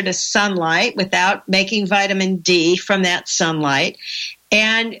exposure to sunlight, without making vitamin D from that sunlight.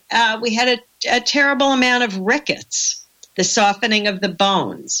 And we had a terrible amount of rickets, the softening of the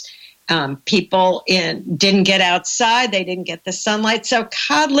bones. People didn't get outside. They didn't get the sunlight. So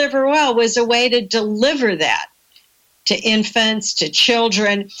cod liver oil was a way to deliver that to infants, to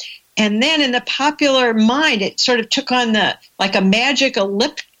children. And then in the popular mind, it sort of took on like a magic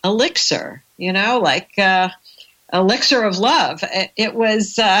elixir, like elixir of love. It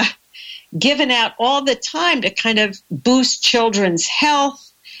was given out all the time to kind of boost children's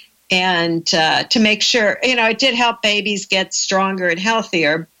health and to make sure, it did help babies get stronger and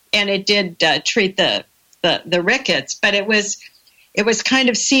healthier, and it did treat the rickets. But it was kind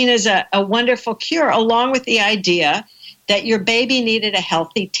of seen as a wonderful cure, along with the idea that your baby needed a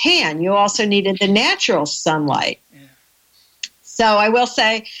healthy tan. You also needed the natural sunlight. Yeah. So I will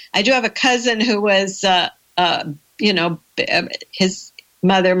say, I do have a cousin who was, his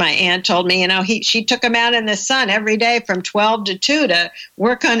mother, my aunt, told me, she took him out in the sun every day from 12 to 2 to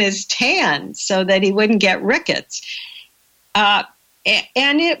work on his tan so that he wouldn't get rickets.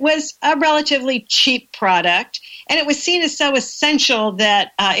 And it was a relatively cheap product, and it was seen as so essential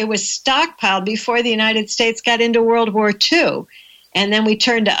that it was stockpiled before the United States got into World War II. And then we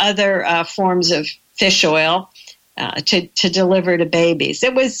turned to other forms of fish oil to deliver to babies.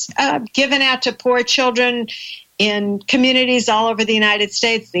 It was given out to poor children in communities all over the United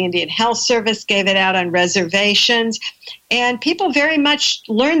States. The Indian Health Service gave it out on reservations. And people very much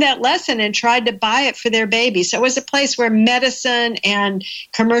learned that lesson and tried to buy it for their babies. So it was a place where medicine and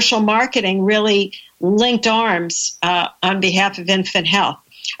commercial marketing really linked arms on behalf of infant health.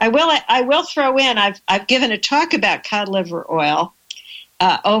 I will throw in, I've given a talk about cod liver oil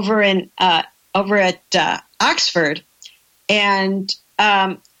over at Oxford, and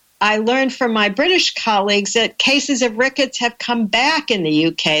I learned from my British colleagues that cases of rickets have come back in the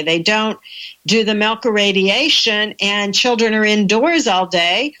UK. They don't do the milk irradiation, and children are indoors all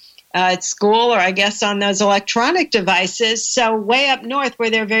day at school, or I guess on those electronic devices. So way up north, where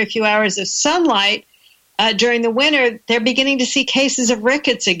there are very few hours of sunlight during the winter, they're beginning to see cases of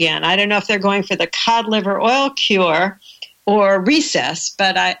rickets again. I don't know if they're going for the cod liver oil cure or recess,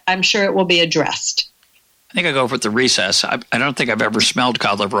 but I'm sure it will be addressed. I think I go with the recess. I don't think I've ever smelled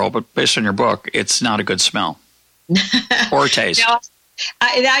cod liver oil, but based on your book, it's not a good smell or taste. No,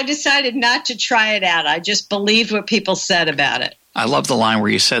 I decided not to try it out. I just believed what people said about it. I love the line where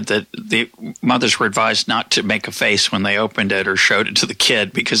you said that the mothers were advised not to make a face when they opened it or showed it to the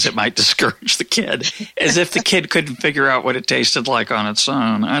kid because it might discourage the kid, as if the kid couldn't figure out what it tasted like on its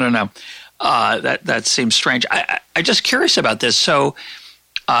own. I don't know. That seems strange. I'm just curious about this. So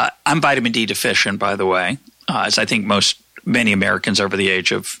I'm vitamin D deficient, by the way, as I think many Americans over the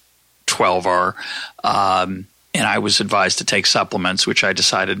age of 12 are. And I was advised to take supplements, which I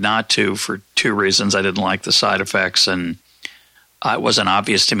decided not to for two reasons. I didn't like the side effects, and it wasn't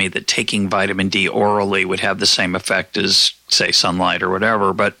obvious to me that taking vitamin D orally would have the same effect as, say, sunlight or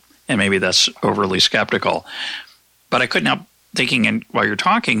whatever, and maybe that's overly skeptical. But I couldn't help thinking, while you're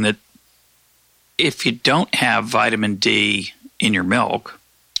talking, that if you don't have vitamin D in your milk,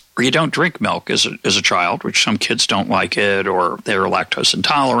 or you don't drink milk as a child, which some kids don't like it, or they're lactose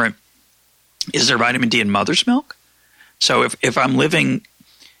intolerant, is there vitamin D in mother's milk? So if I'm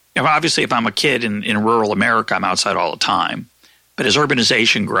a kid in rural America, I'm outside all the time. But as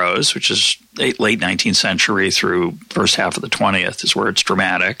urbanization grows, which is late 19th century through first half of the 20th is where it's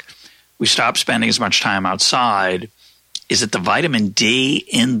dramatic, we stop spending as much time outside. Is it the vitamin D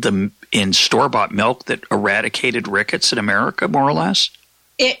in store-bought milk that eradicated rickets in America, more or less?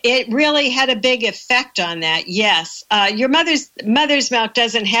 It really had a big effect on that, yes. Your mother's milk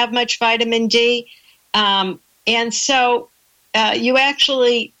doesn't have much vitamin D, and so you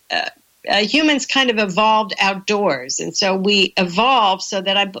actually humans kind of evolved outdoors, and so we evolved so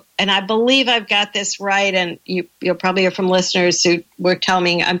that I believe I've got this right, and you'll probably hear from listeners who were telling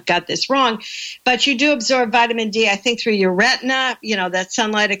me I've got this wrong, but you do absorb vitamin D, I think, through your retina, that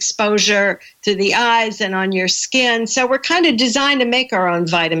sunlight exposure through the eyes and on your skin. So we're kind of designed to make our own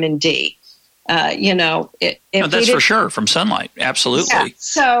vitamin D. That's for sure, from sunlight, absolutely. Yeah.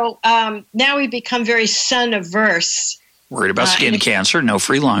 So now we've become very sun averse. Worried about skin cancer, no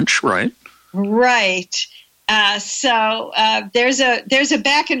free lunch, right? Right. So there's a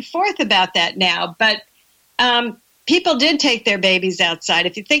back and forth about that now. But people did take their babies outside.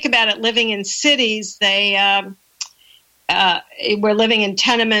 If you think about it, living in cities, they were living in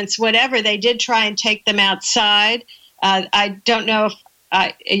tenements, whatever. They did try and take them outside. I don't know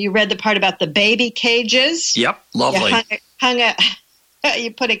if you read the part about the baby cages. Yep, lovely.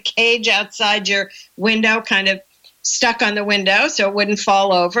 You put a cage outside your window, kind of stuck on the window so it wouldn't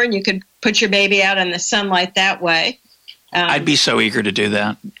fall over, and you could put your baby out in the sunlight that way. I'd be so eager to do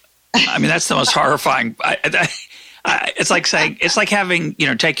that. I mean, that's the most horrifying. It's like saying, it's like having,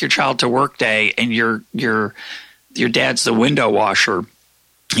 take your child to work day and your dad's the window washer.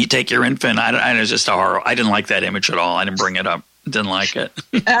 You take your infant. I was just a horror. I didn't like that image at all. I didn't bring it up. Didn't like it.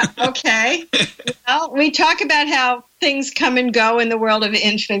 Okay. Well, we talk about how things come and go in the world of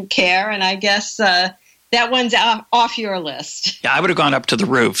infant care, and I guess that one's off your list. Yeah, I would have gone up to the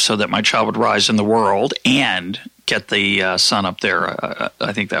roof so that my child would rise in the world and get the sun up there.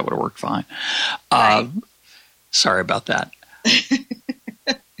 I think that would have worked fine. Right. Sorry about that.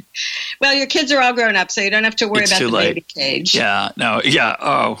 Well, your kids are all grown up, so you don't have to worry about the baby cage. Yeah, no,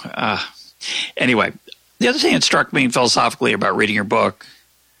 yeah. Anyway, the other thing that struck me philosophically about reading your book,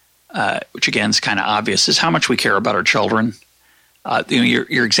 which again is kind of obvious, is how much we care about our children.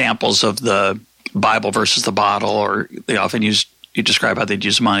 Your examples of the Bible versus the bottle, or they often you describe how they'd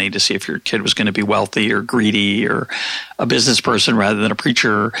use money to see if your kid was going to be wealthy or greedy or a business person rather than a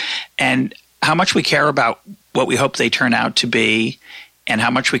preacher, and how much we care about what we hope they turn out to be, and how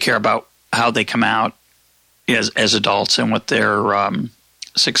much we care about how they come out as adults and what their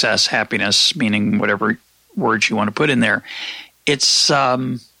success, happiness, meaning whatever words you want to put in there. It's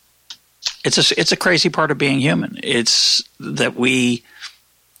a crazy part of being human. It's that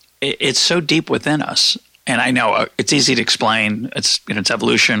it's so deep within us. And I know it's easy to explain. It's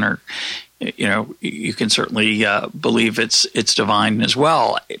evolution, or you can certainly believe it's divine as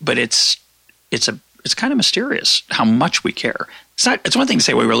well. But it's kind of mysterious how much we care. It's one thing to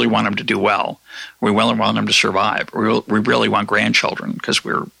say we really want them to do well, we really want them to survive, or we really want grandchildren because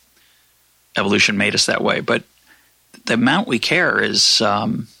evolution made us that way. But the amount we care is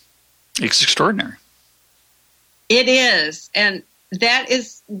it's extraordinary. It is, and that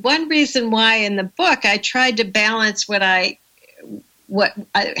is one reason why in the book I tried to balance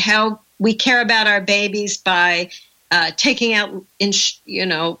how we care about our babies by taking out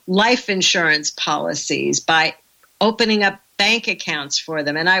life insurance policies, by opening up bank accounts for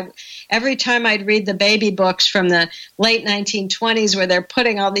them. And every time I'd read the baby books from the late 1920s where they're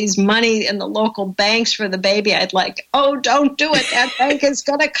putting all these money in the local banks for the baby, I'd like, oh, don't do it. That bank is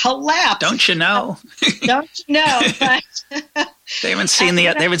going to collapse. Don't you know? Don't you know? But they haven't seen the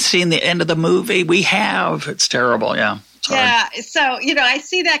end of the movie. We have. It's terrible. Yeah. Yeah, so, I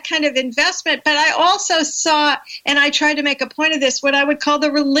see that kind of investment, but I also saw, and I tried to make a point of this, what I would call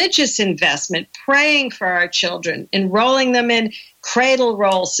the religious investment, praying for our children, enrolling them in cradle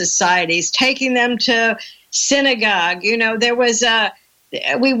roll societies, taking them to synagogue. We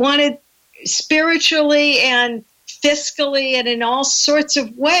wanted spiritually and fiscally and in all sorts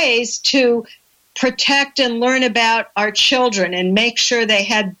of ways to protect and learn about our children and make sure they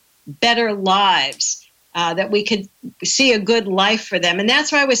had better lives. That we could see a good life for them. And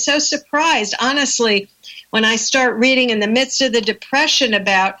that's why I was so surprised, honestly, when I start reading in the midst of the Depression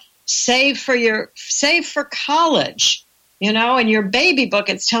about save for college, in your baby book,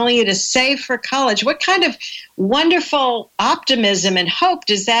 it's telling you to save for college. What kind of wonderful optimism and hope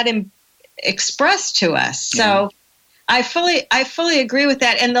does that express to us? Yeah. So I fully agree with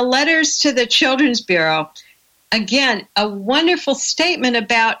that. And the letters to the Children's Bureau, again, a wonderful statement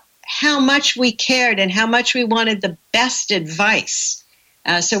about how much we cared and how much we wanted the best advice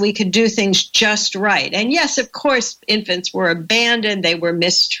so we could do things just right. And yes, of course, infants were abandoned. They were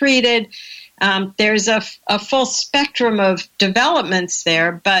mistreated. There's a full spectrum of developments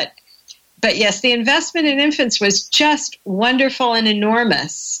there. But yes, the investment in infants was just wonderful and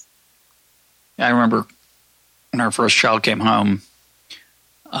enormous. I remember when our first child came home,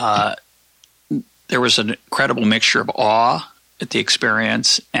 there was an incredible mixture of awe at the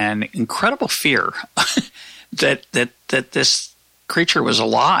experience and incredible fear that this creature was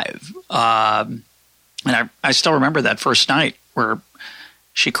alive. And I still remember that first night where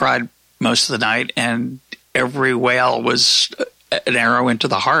she cried most of the night, and every wail was an arrow into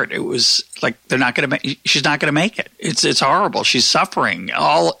the heart. It was like she's not going to make it. It's horrible. She's suffering.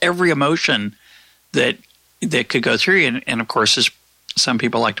 Every emotion that could go through you. And of course, as some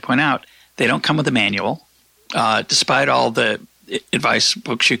people like to point out, they don't come with a manual. Despite all the advice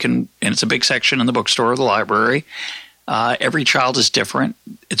books you can, and it's a big section in the bookstore or the library. Every child is different.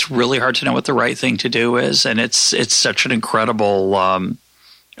 It's really hard to know what the right thing to do is, and it's such an incredible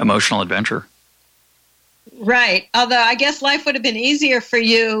emotional adventure. Right. Although I guess life would have been easier for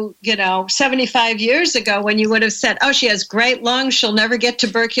you, 75 years ago when you would have said, "Oh, she has great lungs. She'll never get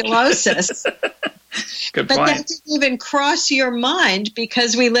tuberculosis." Good but point. That didn't even cross your mind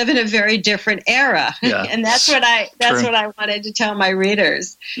because we live in a very different era, Yeah. and that's what I wanted to tell my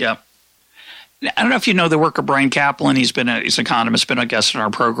readers. Yeah. I don't know if you know the work of Brian Kaplan. He's an economist, been a guest in our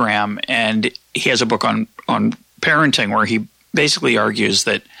program, and he has a book on parenting where he basically argues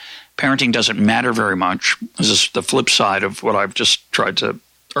that parenting doesn't matter very much. This is the flip side of what I've just tried to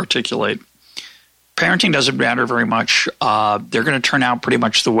articulate. Parenting doesn't matter very much. They're going to turn out pretty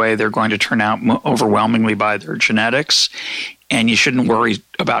much the way they're going to turn out overwhelmingly by their genetics, and you shouldn't worry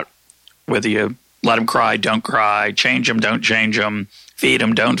about whether you let them cry, don't cry, change them, don't change them, feed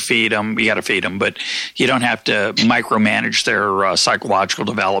them, don't feed them. You got to feed them, but you don't have to micromanage their psychological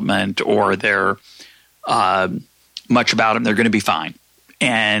development or their much about them. They're going to be fine.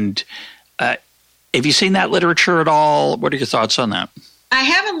 And have you seen that literature at all? What are your thoughts on that? I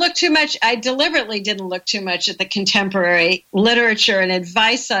haven't looked too much. I deliberately didn't look too much at the contemporary literature and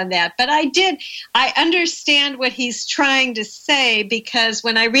advice on that. But I understand what he's trying to say, because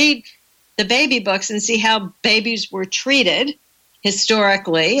when I read the baby books and see how babies were treated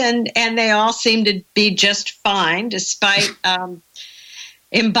historically, and they all seem to be just fine despite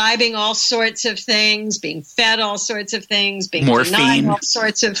imbibing all sorts of things, being fed all sorts of things, being denied all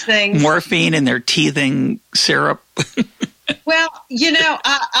sorts of things. Morphine in their teething syrup. Well,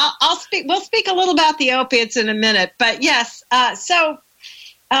 we'll speak a little about the opiates in a minute, but yes. So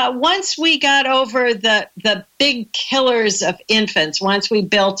once we got over the big killers of infants, once we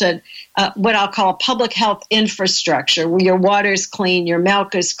built what I'll call a public health infrastructure, where your water's clean, your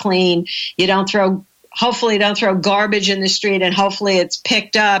milk is clean, hopefully don't throw garbage in the street, and hopefully it's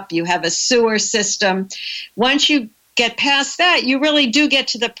picked up. You have a sewer system. Once you get past that, you really do get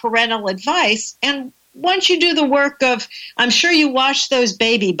to the parental advice. And once you do the work of, I'm sure you washed those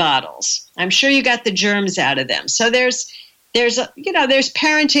baby bottles. I'm sure you got the germs out of them. So there's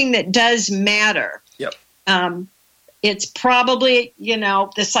parenting that does matter. Yep. It's probably,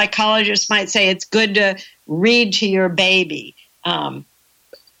 the psychologist might say it's good to read to your baby. How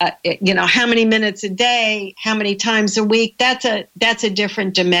many minutes a day, how many times a week, that's a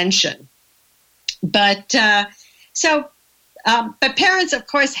different dimension. But but parents, of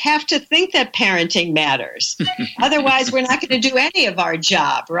course, have to think that parenting matters. Otherwise, we're not going to do any of our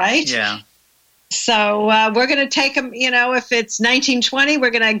job, right? Yeah. So we're going to take them, if it's 1920,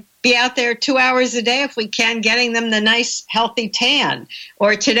 we're going to be out there 2 hours a day if we can, getting them the nice, healthy tan.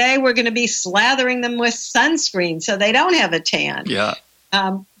 Or today, we're going to be slathering them with sunscreen so they don't have a tan. Yeah.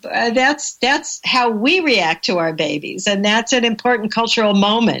 That's how we react to our babies, and that's an important cultural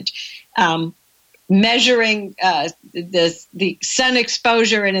moment. Measuring the sun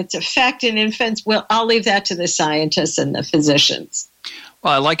exposure and its effect in infants, I'll leave that to the scientists and the physicians.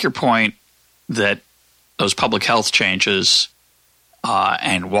 Well, I like your point that those public health changes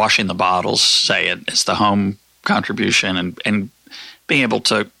and washing the bottles, say it's the home contribution, and being able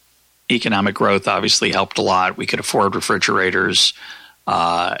to, economic growth obviously helped a lot. We could afford refrigerators.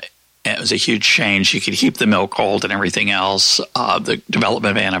 It was a huge change. You could keep the milk cold and everything else. The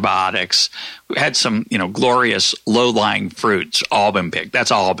development of antibiotics. We had some, glorious low-lying fruits all been picked. That's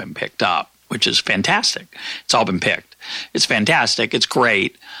all been picked up, which is fantastic. It's all been picked. It's fantastic. It's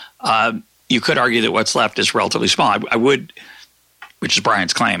great. You could argue that what's left is relatively small. I would, which is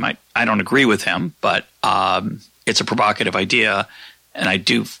Brian's claim. I don't agree with him, but it's a provocative idea. And I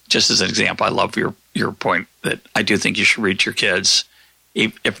do, just as an example, I love your point that I do think you should read to your kids.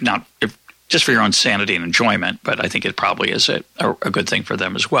 If just for your own sanity and enjoyment. But I think it probably is a good thing for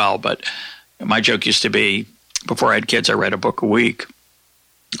them as well. But my joke used to be, before I had kids, I read a book a week.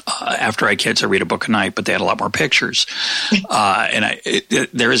 After I had kids, I read a book a night, but they had a lot more pictures.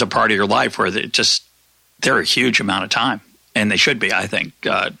 There is a part of your life where they're a huge amount of time, and they should be, I think,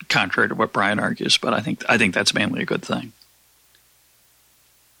 contrary to what Brian argues. But I think that's mainly a good thing.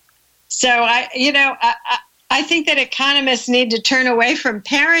 So I think that economists need to turn away from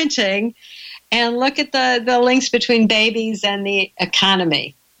parenting and look at the links between babies and the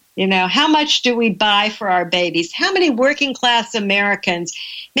economy. How much do we buy for our babies? How many working class Americans,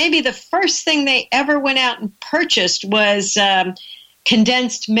 maybe the first thing they ever went out and purchased was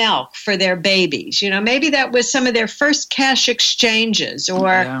condensed milk for their babies? Maybe that was some of their first cash exchanges,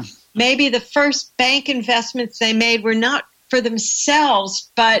 or maybe the first bank investments they made were not for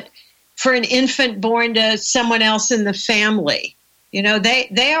themselves, but for an infant born to someone else in the family.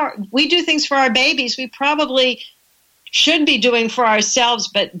 We do things for our babies we probably should be doing for ourselves,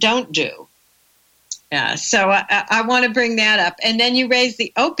 but don't do. So I want to bring that up. And then you raised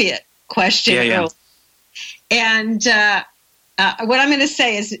the opiate question. Yeah. And what I'm going to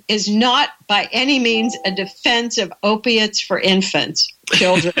say is not by any means a defense of opiates for infants,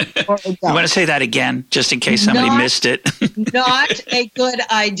 children, or adults. You want to say that again, just in case somebody missed it? Not a good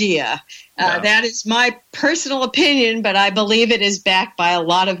idea. No. That is my personal opinion, but I believe it is backed by a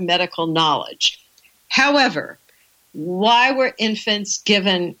lot of medical knowledge. However, why were infants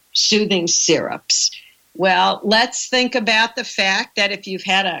given soothing syrups? Well, let's think about the fact that if you've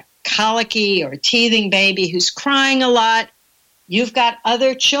had a colicky or teething baby who's crying a lot, you've got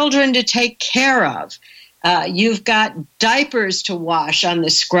other children to take care of. You've got diapers to wash on the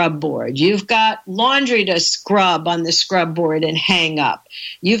scrub board. You've got laundry to scrub on the scrub board and hang up.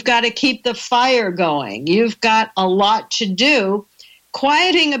 You've got to keep the fire going. You've got a lot to do.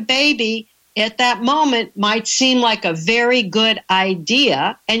 Quieting a baby at that moment might seem like a very good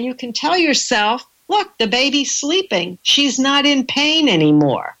idea, and you can tell yourself, look, the baby's sleeping. She's not in pain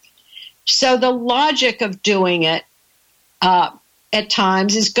anymore. So the logic of doing it at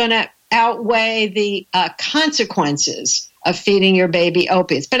times is going to outweigh the consequences of feeding your baby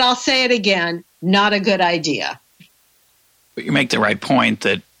opiates. But I'll say it again, not a good idea. But you make the right point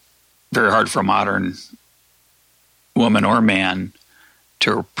that very hard for a modern woman or man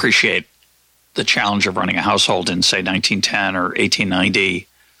to appreciate the challenge of running a household in, say, 1910 or 1890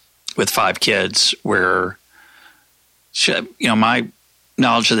 with 5 kids, where, my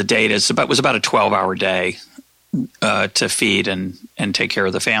knowledge of the data was about a 12-hour day to feed and take care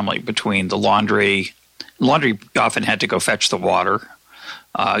of the family between the laundry. Laundry often had to go fetch the water.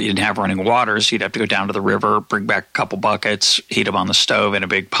 You didn't have running water, so you'd have to go down to the river, bring back a couple buckets, heat them on the stove in a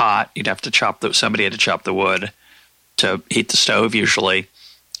big pot. You'd have to somebody had to chop the wood to heat the stove usually.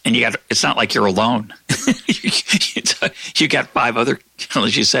 And it's not like you're alone. You got 5 other,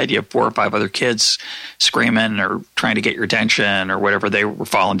 as you said, you have 4 or 5 other kids screaming or trying to get your attention or whatever. They were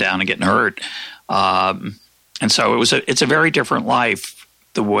falling down and getting hurt. And so it's a very different life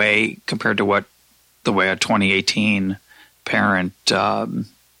compared to the way a 2018 parent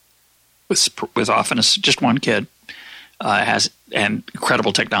with often just one kid has, and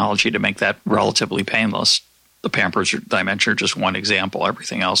incredible technology to make that relatively painless. The Pampers that I mentioned are just one example.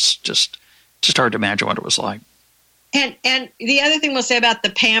 Everything else, just hard to imagine what it was like. And the other thing we'll say about the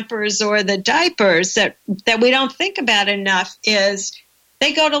Pampers or the diapers that we don't think about enough is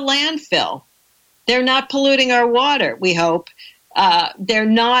they go to landfill. They're not polluting our water, we hope. They're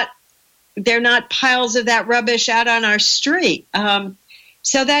not piles of that rubbish out on our street.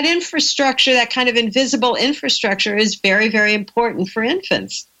 So that infrastructure, that kind of invisible infrastructure, is very, very important for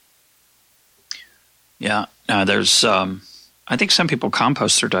infants. Yeah, there's. I think some people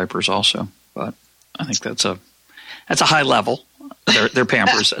compost their diapers also, but I think that's a high level. They're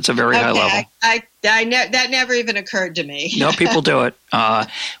Pampers. It's a very high level. That never even occurred to me. No, people do it.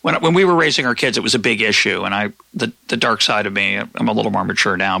 When we were raising our kids, it was a big issue, and the dark side of me. I'm a little more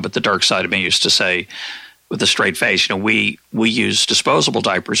mature now, but the dark side of me used to say, with a straight face, we use disposable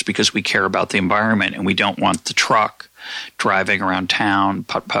diapers because we care about the environment and we don't want the truck driving around town,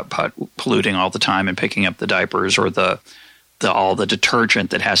 polluting all the time and picking up the diapers, or all the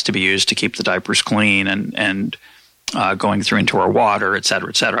detergent that has to be used to keep the diapers clean and going through into our water, et cetera,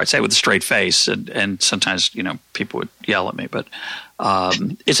 et cetera. I'd say with a straight face, and sometimes people would yell at me, but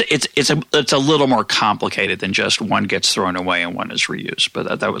it's a little more complicated than just one gets thrown away and one is reused.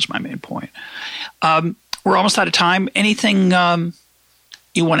 But that was my main point. We're almost out of time. Anything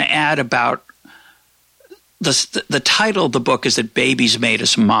you want to add about the title of the book is that Babies Made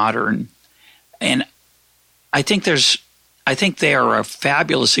Us Modern, and I think I think they are a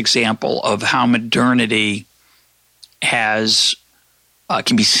fabulous example of how modernity can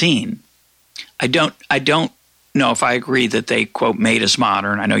be seen. I don't know if I agree that they, quote, made us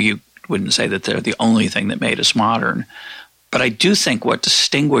modern. I know you wouldn't say that they're the only thing that made us modern, but I do think what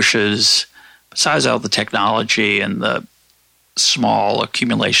distinguishes, besides all the technology and the small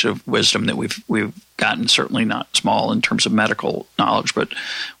accumulation of wisdom that we've gotten, certainly not small in terms of medical knowledge, but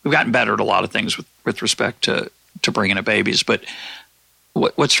we've gotten better at a lot of things with respect to bringing up babies. But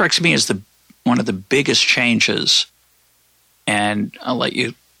what strikes me as one of the biggest changes, and I'll let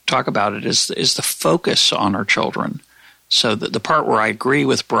you talk about it, is the focus on our children. So the part where I agree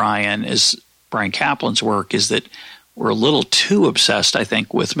with Brian Kaplan's work is that we're a little too obsessed, I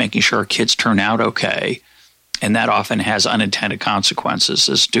think, with making sure our kids turn out okay. And that often has unintended consequences,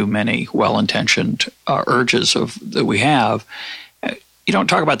 as do many well-intentioned urges that we have. You don't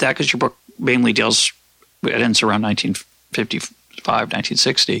talk about that because your book mainly it ends around 1955,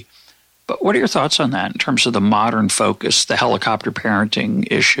 1960. But what are your thoughts on that in terms of the modern focus, the helicopter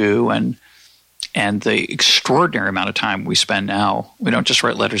parenting issue, and the extraordinary amount of time we spend now? We don't just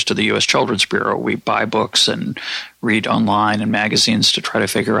write letters to the U.S. Children's Bureau. We buy books and read online and magazines to try to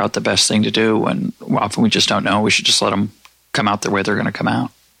figure out the best thing to do. And often we just don't know. We should just let them come out the way they're going to come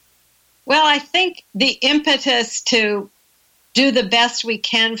out. Well, I think the impetus to do the best we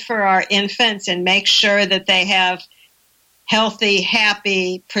can for our infants and make sure that they have healthy,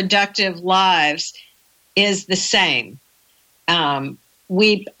 happy, productive lives is the same.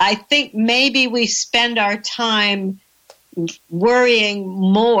 I think maybe we spend our time worrying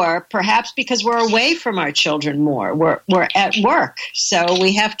more, perhaps because we're away from our children more. We're at work, so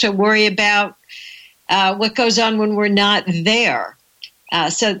we have to worry about what goes on when we're not there.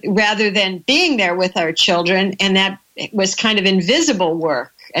 So rather than being there with our children, and that was kind of invisible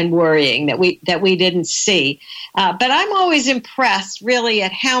work and worrying that we didn't see. But I'm always impressed, really,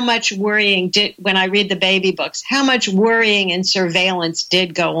 at how much worrying when I read the baby books, how much worrying and surveillance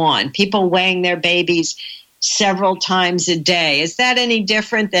did go on. People weighing their babies several times a day. Is that any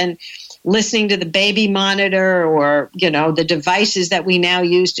different than listening to the baby monitor or, the devices that we now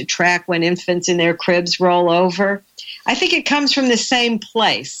use to track when infants in their cribs roll over? I think it comes from the same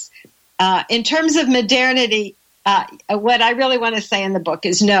place. In terms of modernity, what I really want to say in the book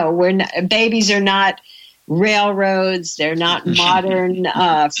is babies are not railroads. They're not modern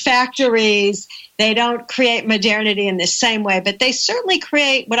factories. They don't create modernity in the same way, but they certainly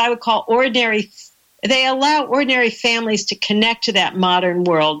create what I would call they allow ordinary families to connect to that modern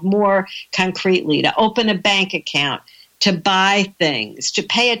world more concretely, to open a bank account, to buy things, to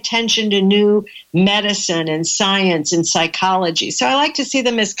pay attention to new medicine and science and psychology. So I like to see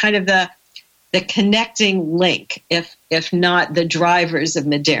them as kind of the connecting link, if not the drivers of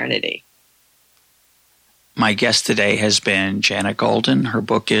modernity. My guest today has been Janet Goldin. Her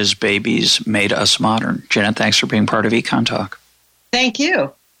book is Babies Made Us Modern. Janet, thanks for being part of Econ Talk. Thank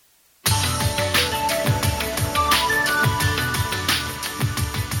you.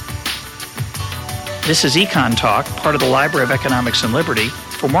 This is Econ Talk, part of the Library of Economics and Liberty.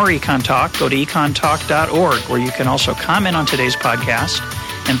 For more Econ Talk, go to econtalk.org, where you can also comment on today's podcast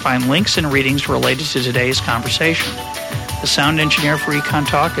and find links and readings related to today's conversation. The sound engineer for Econ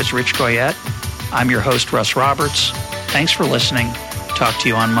Talk is Rich Goyette. I'm your host, Russ Roberts. Thanks for listening. Talk to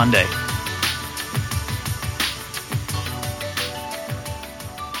you on Monday.